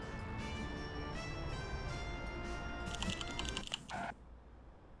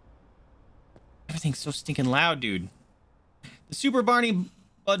 Everything's so stinking loud, dude. The Super Barney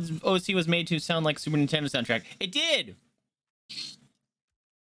Buds OC was made to sound like Super Nintendo soundtrack. It did!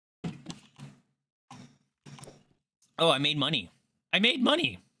 Oh, I made money. I made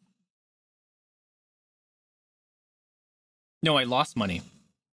money. No, I lost money.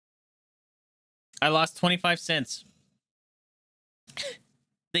 I lost 25 cents.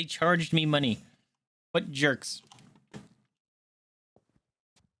 They charged me money. What jerks.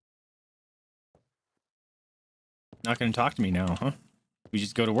 Not gonna talk to me now, huh? We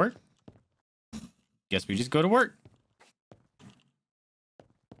just go to work? Guess we just go to work.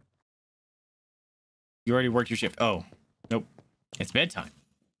 You already worked your shift. Oh, nope. It's bedtime.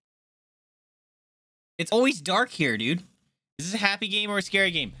 It's always dark here, dude. Is this a happy game or a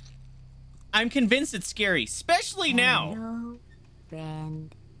scary game? I'm convinced it's scary, especially now. Hello,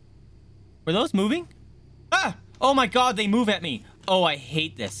 friend. Were those moving? Ah! Oh my god, they move at me. Oh, I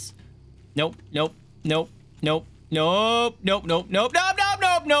hate this. Nope, nope, nope, nope, nope, nope, nope, nope, nope, nope,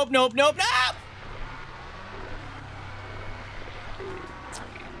 nope, nope, nope, nope, nope!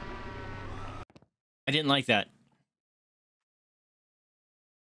 I didn't like that.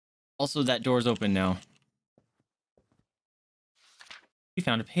 Also, that door's open now. You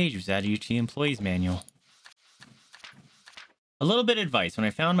found a page was added to the employee's manual. A little bit of advice. When I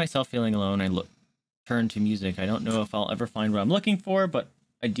found myself feeling alone, I turned to music. I don't know if I'll ever find what I'm looking for, but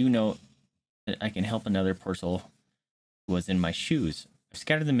I do know that I can help another person who was in my shoes. I've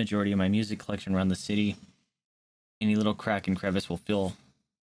scattered the majority of my music collection around the city. Any little crack and crevice will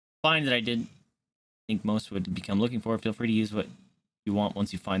find that I did think most would become looking for. Feel free to use what you want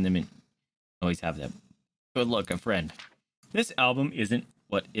once you find them and always have them. Good luck, a friend. This album isn't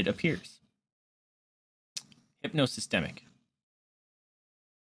what it appears. Hypnosystemic.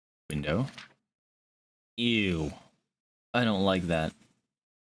 Window. Ew. I don't like that.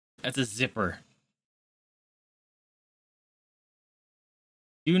 That's a zipper.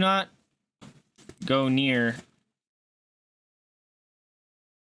 Do not go near.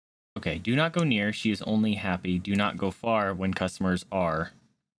 Okay, do not go near. She is only happy. Do not go far when customers are.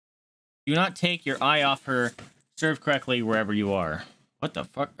 Do not take your eye off her. Serve correctly wherever you are. What the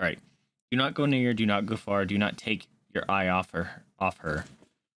fuck? All right.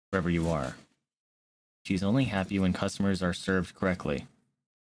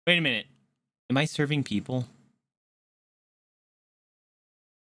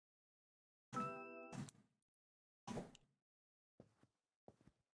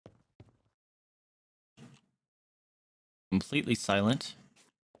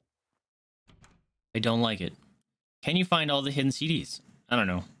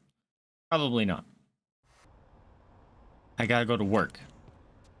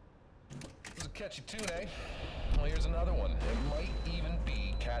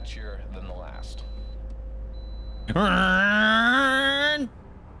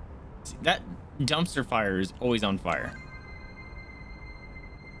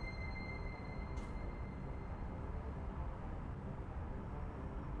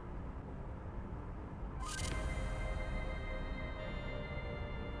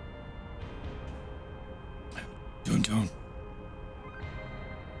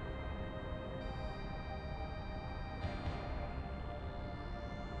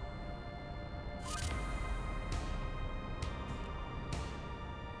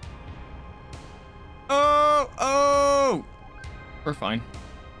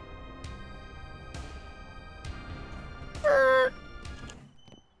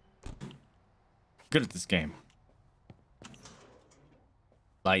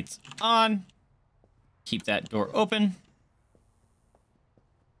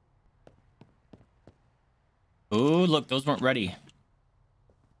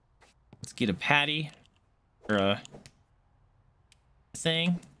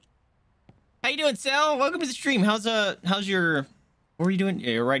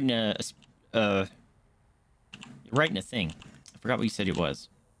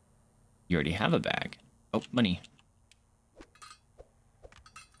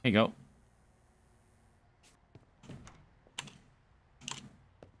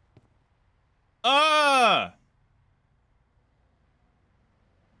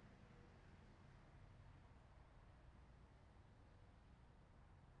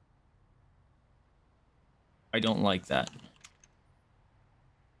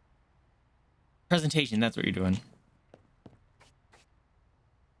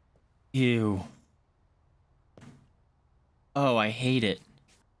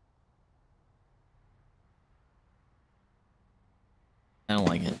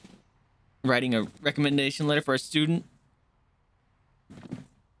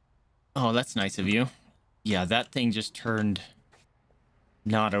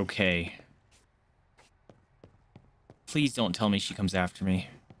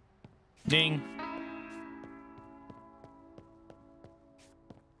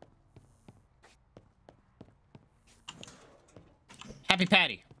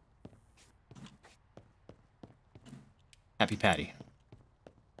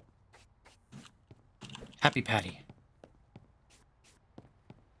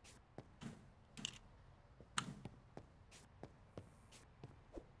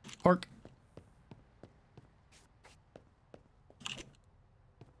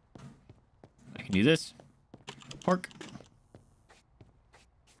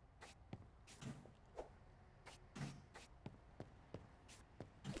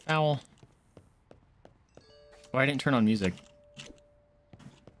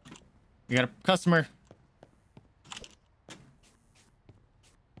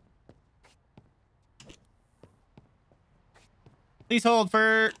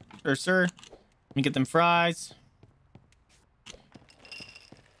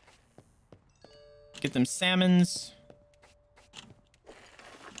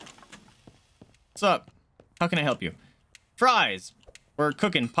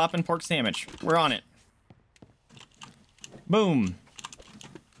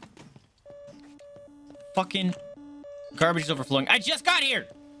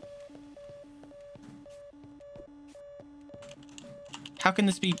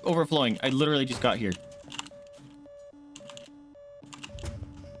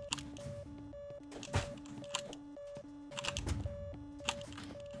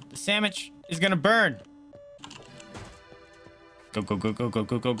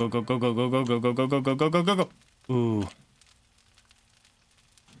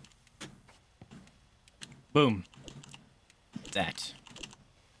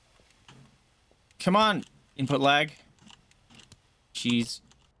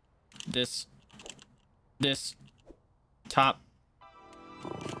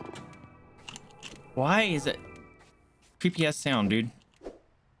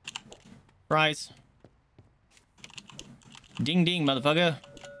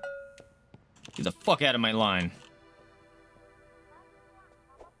 Get the fuck out of my line.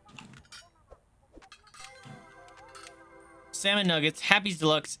 Salmon nuggets, Happy's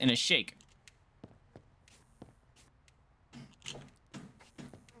Deluxe, and a shake.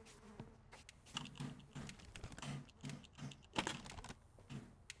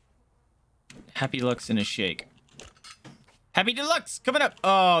 Happy Deluxe and a shake. Happy Deluxe coming up.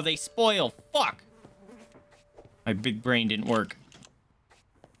 Oh, they spoil. Fuck. My big brain didn't work.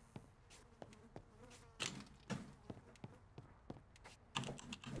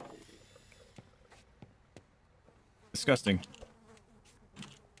 Disgusting.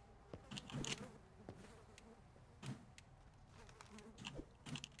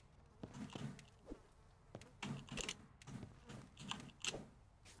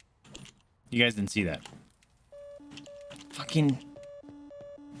 You guys didn't see that. Fucking...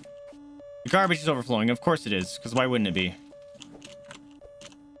 The garbage is overflowing. Of course it is, because why wouldn't it be?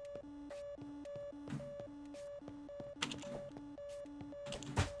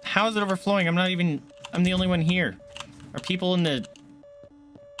 How is it overflowing? I'm not even... I'm the only one here. Are people in the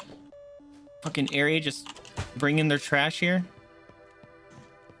fucking area just bringing their trash here?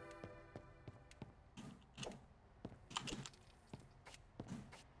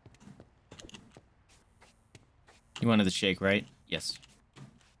 You wanted the shake, right? Yes.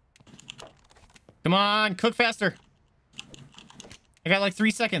 Come on, cook faster. I got like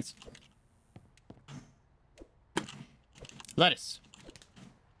 3 seconds. Lettuce.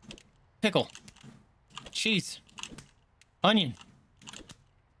 Pickle. Cheese. Onion.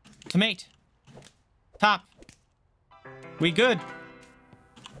 Tomato. Top. We good.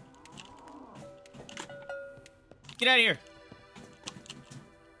 Get out of here.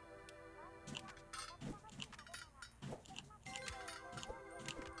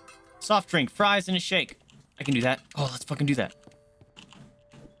 Soft drink, fries, and a shake. I can do that. Oh, let's fucking do that.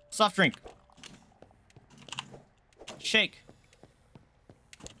 Soft drink. Shake.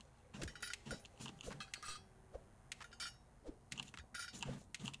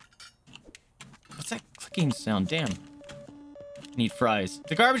 What's that clicking sound? Damn. Need fries.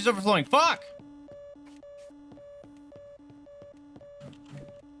 The garbage is overflowing. Fuck!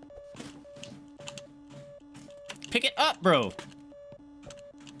 Pick it up, bro.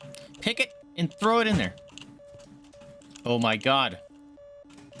 Pick it and throw it in there. Oh my god.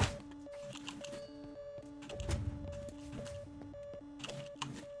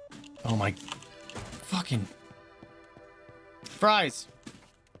 Oh my fucking fries.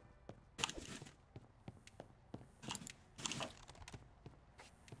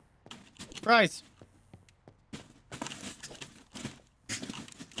 Fries.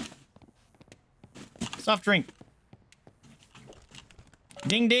 Soft drink.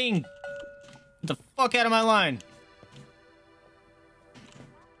 Ding ding. Get the fuck out of my line.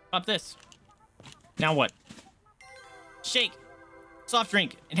 Up this. Now what? Shake. Soft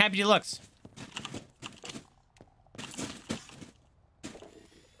drink and Happy Deluxe.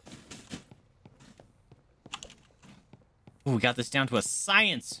 Ooh, we got this down to a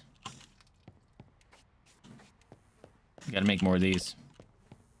science. We gotta make more of these.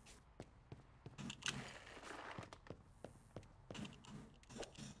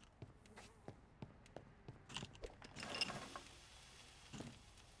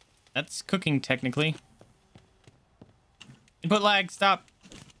 That's cooking, technically. Input lag, stop.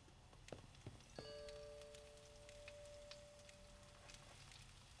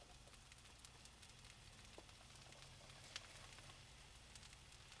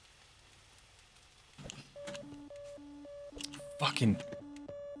 Fucking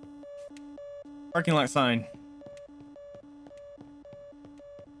parking lot sign.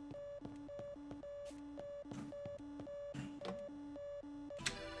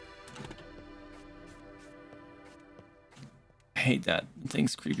 I hate that. The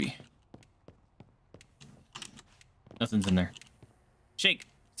thing's creepy. Nothing's in there. Shake,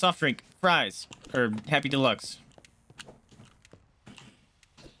 soft drink, fries, or Happy Deluxe.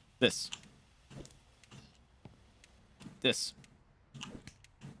 This. This.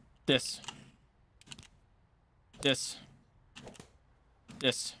 This. This.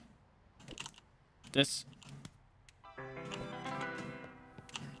 This. This.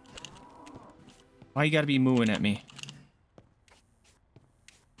 Why you gotta be mooing at me?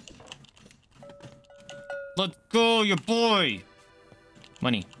 Let go, your boy!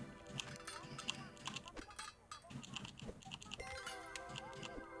 Money.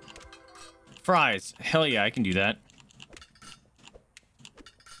 Fries. Hell yeah, I can do that.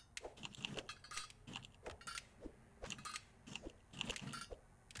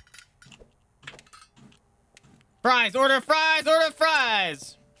 Fries! Order fries! Order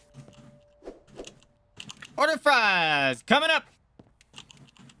fries! Order fries! Coming up!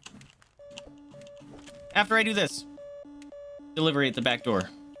 After I do this. Delivery at the back door.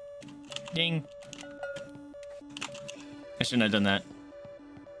 Ding. I shouldn't have done that.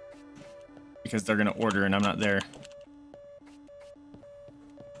 Because they're gonna order and I'm not there.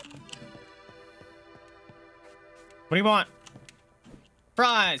 What do you want?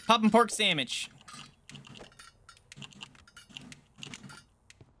 Fries! Poppin' pork sandwich.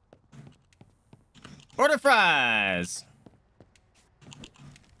 Order fries!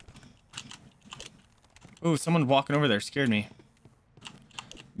 Ooh, someone walking over there scared me.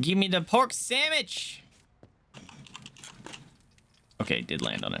 Give me the pork sandwich! Okay, did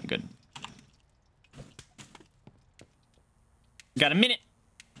land on it. Good. Got a minute.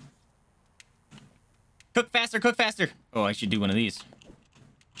 Cook faster, cook faster. Oh, I should do one of these.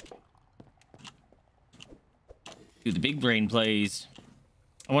 Do the big brain plays.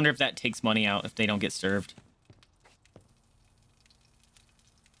 I wonder if that takes money out if they don't get served.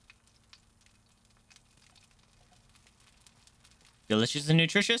 Delicious and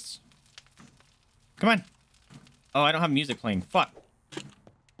nutritious. Come on. Oh, I don't have music playing. Fuck. Am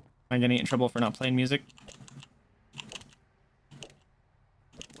I gonna get in trouble for not playing music?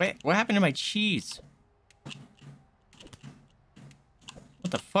 Wait, what happened to my cheese? What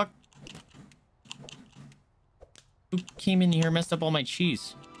the fuck? Who came in here and messed up all my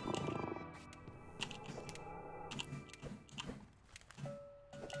cheese?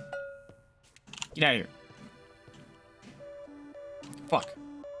 Get out of here. Fuck.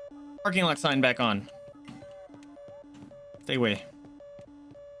 Parking lot sign back on. Stay away.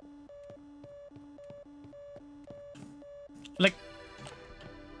 Flick.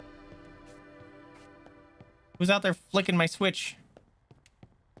 Who's out there flicking my switch?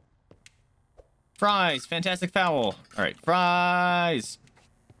 Fries. Fantastic foul. All right, fries.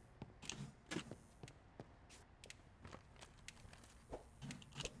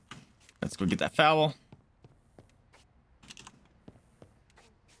 Let's go get that foul.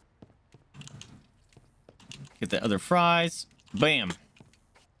 Get the other fries. Bam.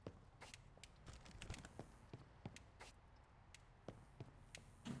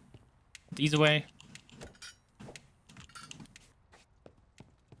 Put these away.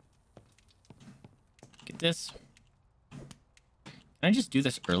 Get this. Can I just do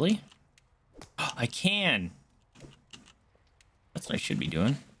this early? Oh, I can. That's what I should be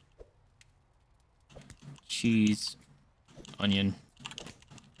doing. Cheese. Onion.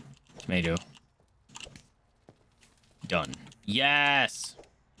 Tomato. Done. Yes!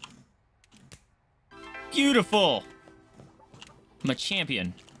 Beautiful! I'm a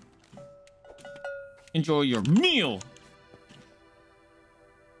champion. Enjoy your meal!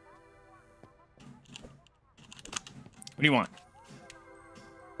 What do you want?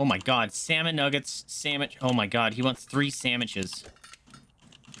 Oh my god, salmon nuggets, sandwich. Oh my god, he wants 3 sandwiches.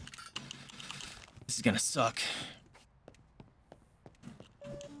 This is gonna suck.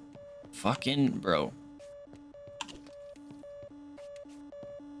 Fucking bro.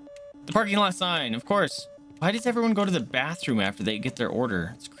 The parking lot sign, of course. Why does everyone go to the bathroom after they get their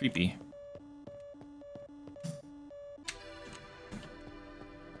order? It's creepy.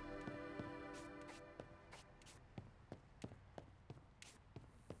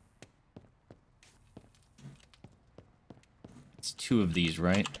 It's 2 of these,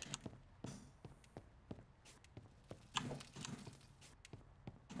 right?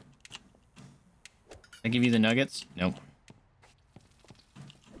 I give you the nuggets? Nope.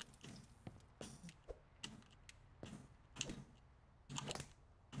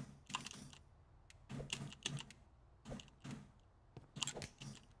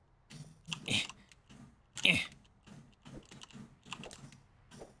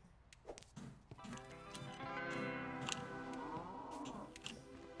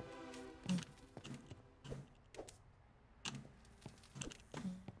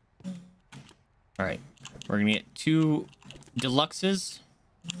 All right, we're gonna get 2 deluxes.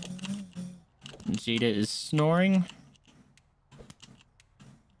 Jada is snoring.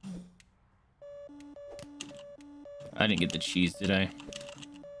 I didn't get the cheese, did I?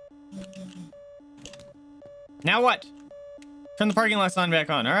 Now what? Turn the parking lot sign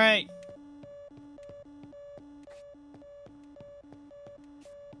back on. All right.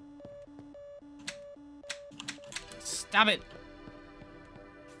 Stop it.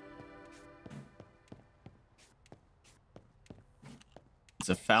 It's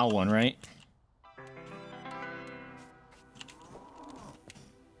a foul one, right?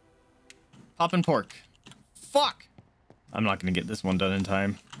 Poppin' pork. Fuck! I'm not gonna get this one done in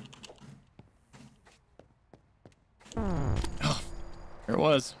time. Oh, there it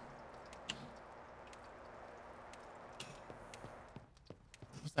was.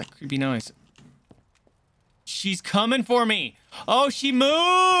 What's that creepy noise? She's coming for me. Oh, she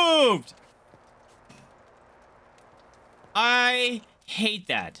moved. I hate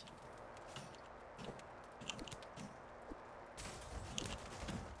that.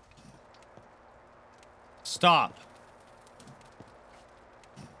 Stop.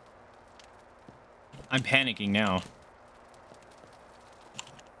 I'm panicking now.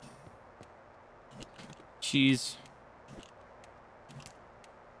 Jeez.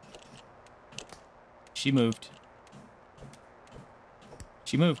 She moved.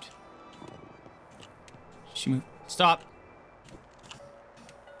 She moved. She moved. Stop.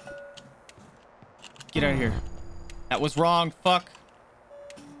 Get out of here. That was wrong. Fuck.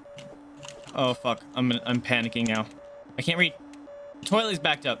 Oh, fuck. I'm panicking now. I can't read. The toilet is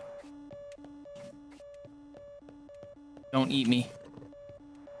backed up. Don't eat me.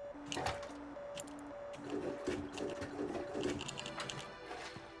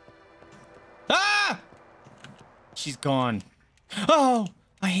 Ah! She's gone. Oh,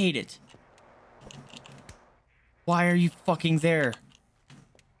 I hate it. Why are you fucking there?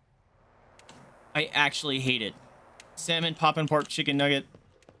 I actually hate it. Salmon, poppin' pork, chicken nugget.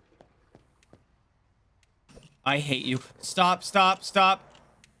 I hate you. Stop, stop, stop.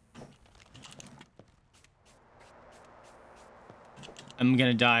 I'm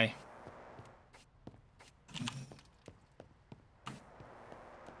gonna die.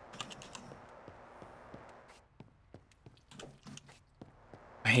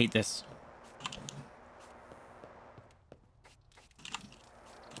 I hate this.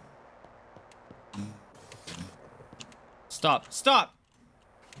 Stop, stop.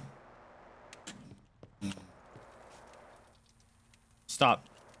 Stop.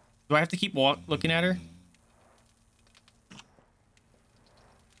 Do I have to keep looking at her?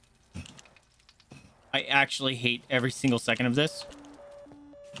 I actually hate every single second of this.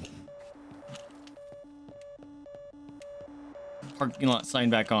 Parking lot sign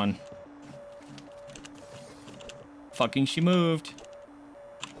back on. Fucking she moved.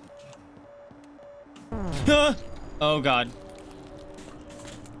 Ah! Oh god.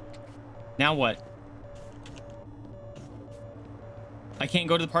 Now what? I can't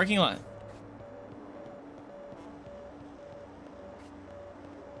go to the parking lot.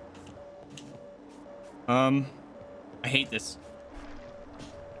 I hate this.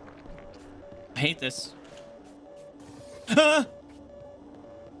 I hate this. Ah!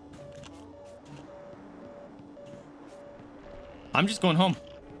 I'm just going home.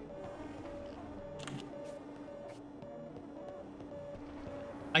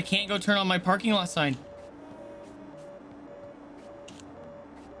 I can't go turn on my parking lot sign.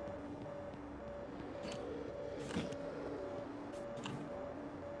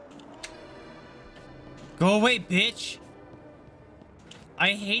 Go away, bitch. I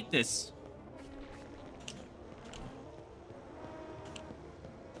hate this.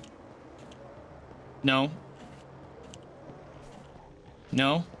 No.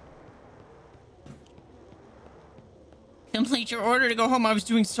 No. Complete your order to go home. I was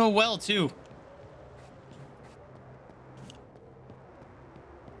doing so well, too.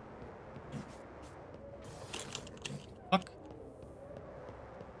 Fuck.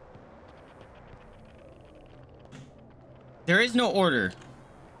 There is no order.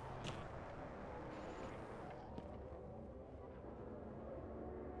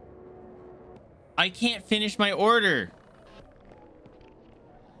 I can't finish my order.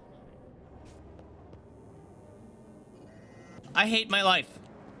 I hate my life.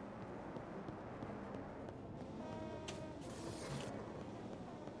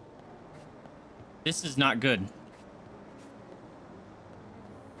 This is not good.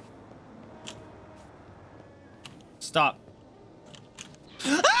 Stop.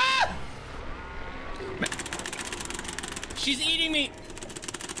 Ah! She's eating me.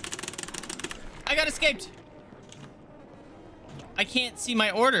 I got escaped. I can't see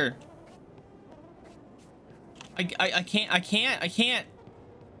my order. I can't.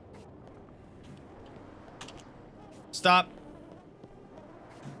 Stop.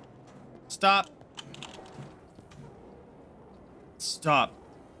 Stop. Stop.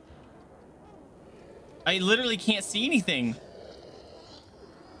 I literally can't see anything.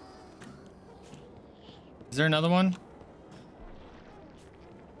 Is there another one?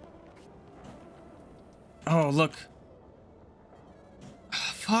 Oh, look.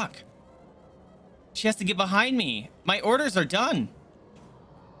 Oh, fuck. She has to get behind me. My orders are done.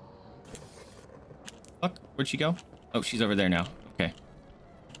 Fuck, where'd she go? Oh, she's over there now. Okay.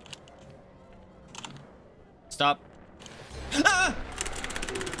 Stop. Ah!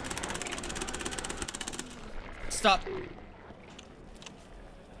 Stop.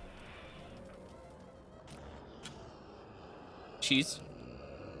 cheese.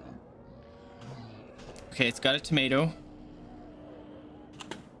 Okay, it's got a tomato.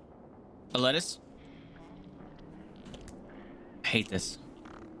 A lettuce. I hate this.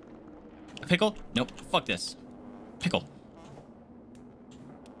 A pickle? Nope. Fuck this. Pickle.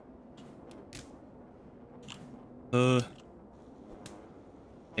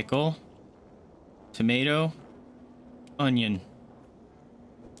 Pickle. Tomato. Onion.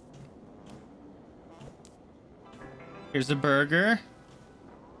 Here's a burger.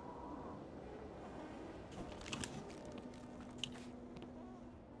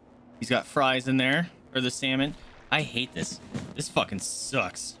 He's got fries in there. Or the salmon. I hate this. This fucking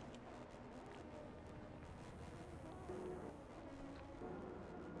sucks.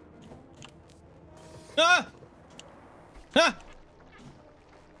 Ah! Ah!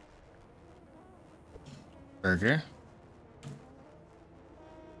 Burger.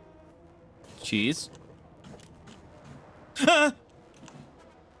 Cheese. Ah!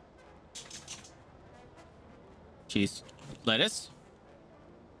 Cheese. Lettuce.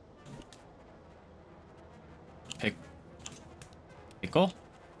 Pickle.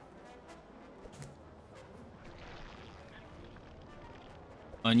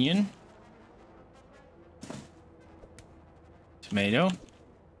 Onion. Tomato.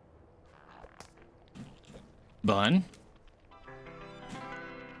 Bun.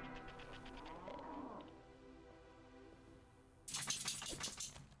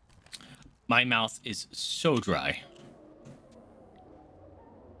 My mouth is so dry.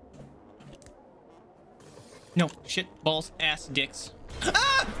 No, shit, balls, ass, dicks.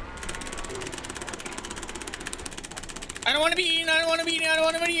 Ah! I don't want to be eaten, I don't want to be eaten, I don't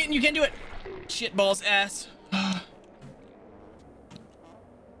want to be eaten. You can't do it. Shit, balls, ass.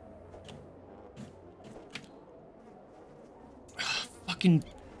 Fucking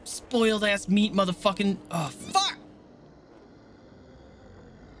spoiled ass meat, motherfucking. Oh, fuck.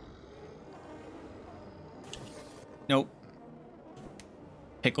 Nope.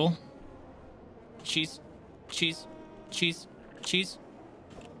 Pickle. Cheese. Cheese. Cheese. Cheese.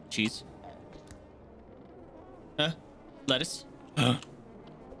 Cheese. Lettuce.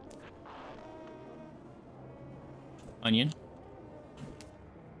 Onion.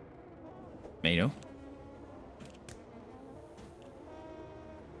 Tomato.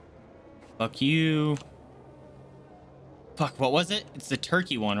 Fuck you. Fuck, what was it? It's the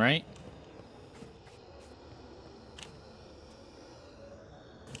turkey one, right?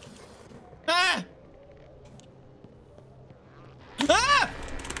 Ah! Ah!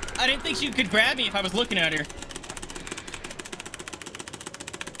 I didn't think she could grab me if I was looking at her.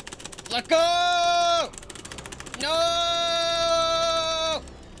 Let go! No!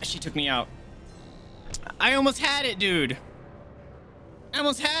 She took me out. I almost had it, dude. I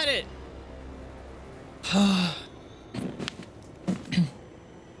almost had it.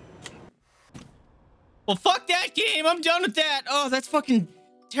 Well, fuck that game. I'm done with that. Oh, that's fucking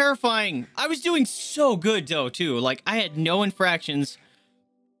terrifying. I was doing so good, though, too. Like, I had no infractions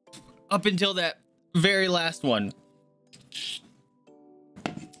up until that very last one.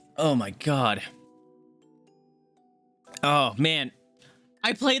 Oh, my God. Oh, man.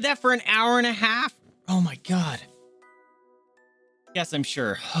 I played that for an hour and a half. Oh, my God. Yes, I'm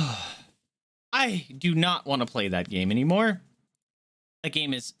sure. I do not want to play that game anymore. That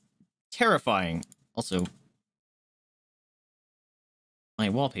game is terrifying. Also, my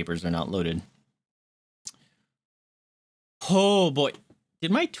wallpapers are not loaded. Oh boy.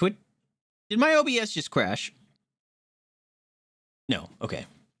 Did my OBS just crash? No. Okay.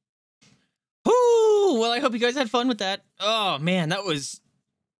 Whoo! Well, I hope you guys had fun with that. Oh man, that was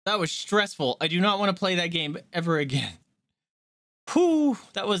stressful. I do not want to play that game ever again. Whoo!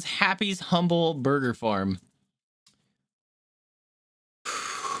 That was Happy's Humble Burger Farm.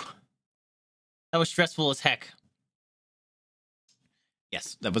 That was stressful as heck.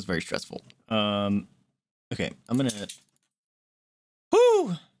 Yes, that was very stressful. Okay, I'm gonna.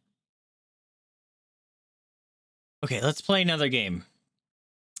 Whoo! Okay, let's play another game.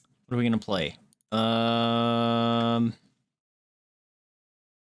 What are we gonna play? I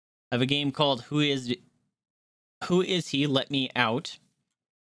have a game called Who Is He? Let Me Out.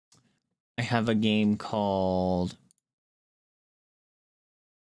 I have a game called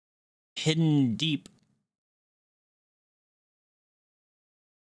Hidden Deep.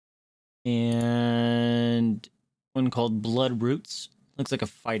 And one called Blood Roots. Looks like a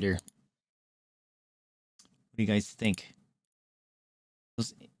fighter. What do you guys think?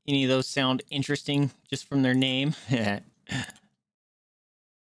 Any of those sound interesting just from their name?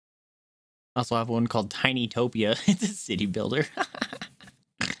 Also have one called Tiny Topia. It's a city builder.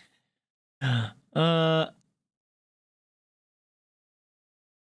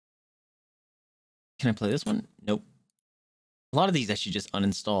 Can I play this one? Nope. A lot of these I should just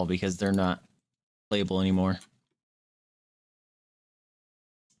uninstall because they're not playable anymore.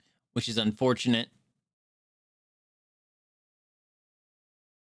 Which is unfortunate.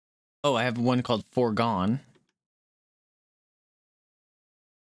 Oh, I have one called Foregone.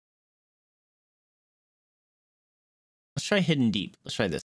 Let's try Hidden Deep. Let's try this.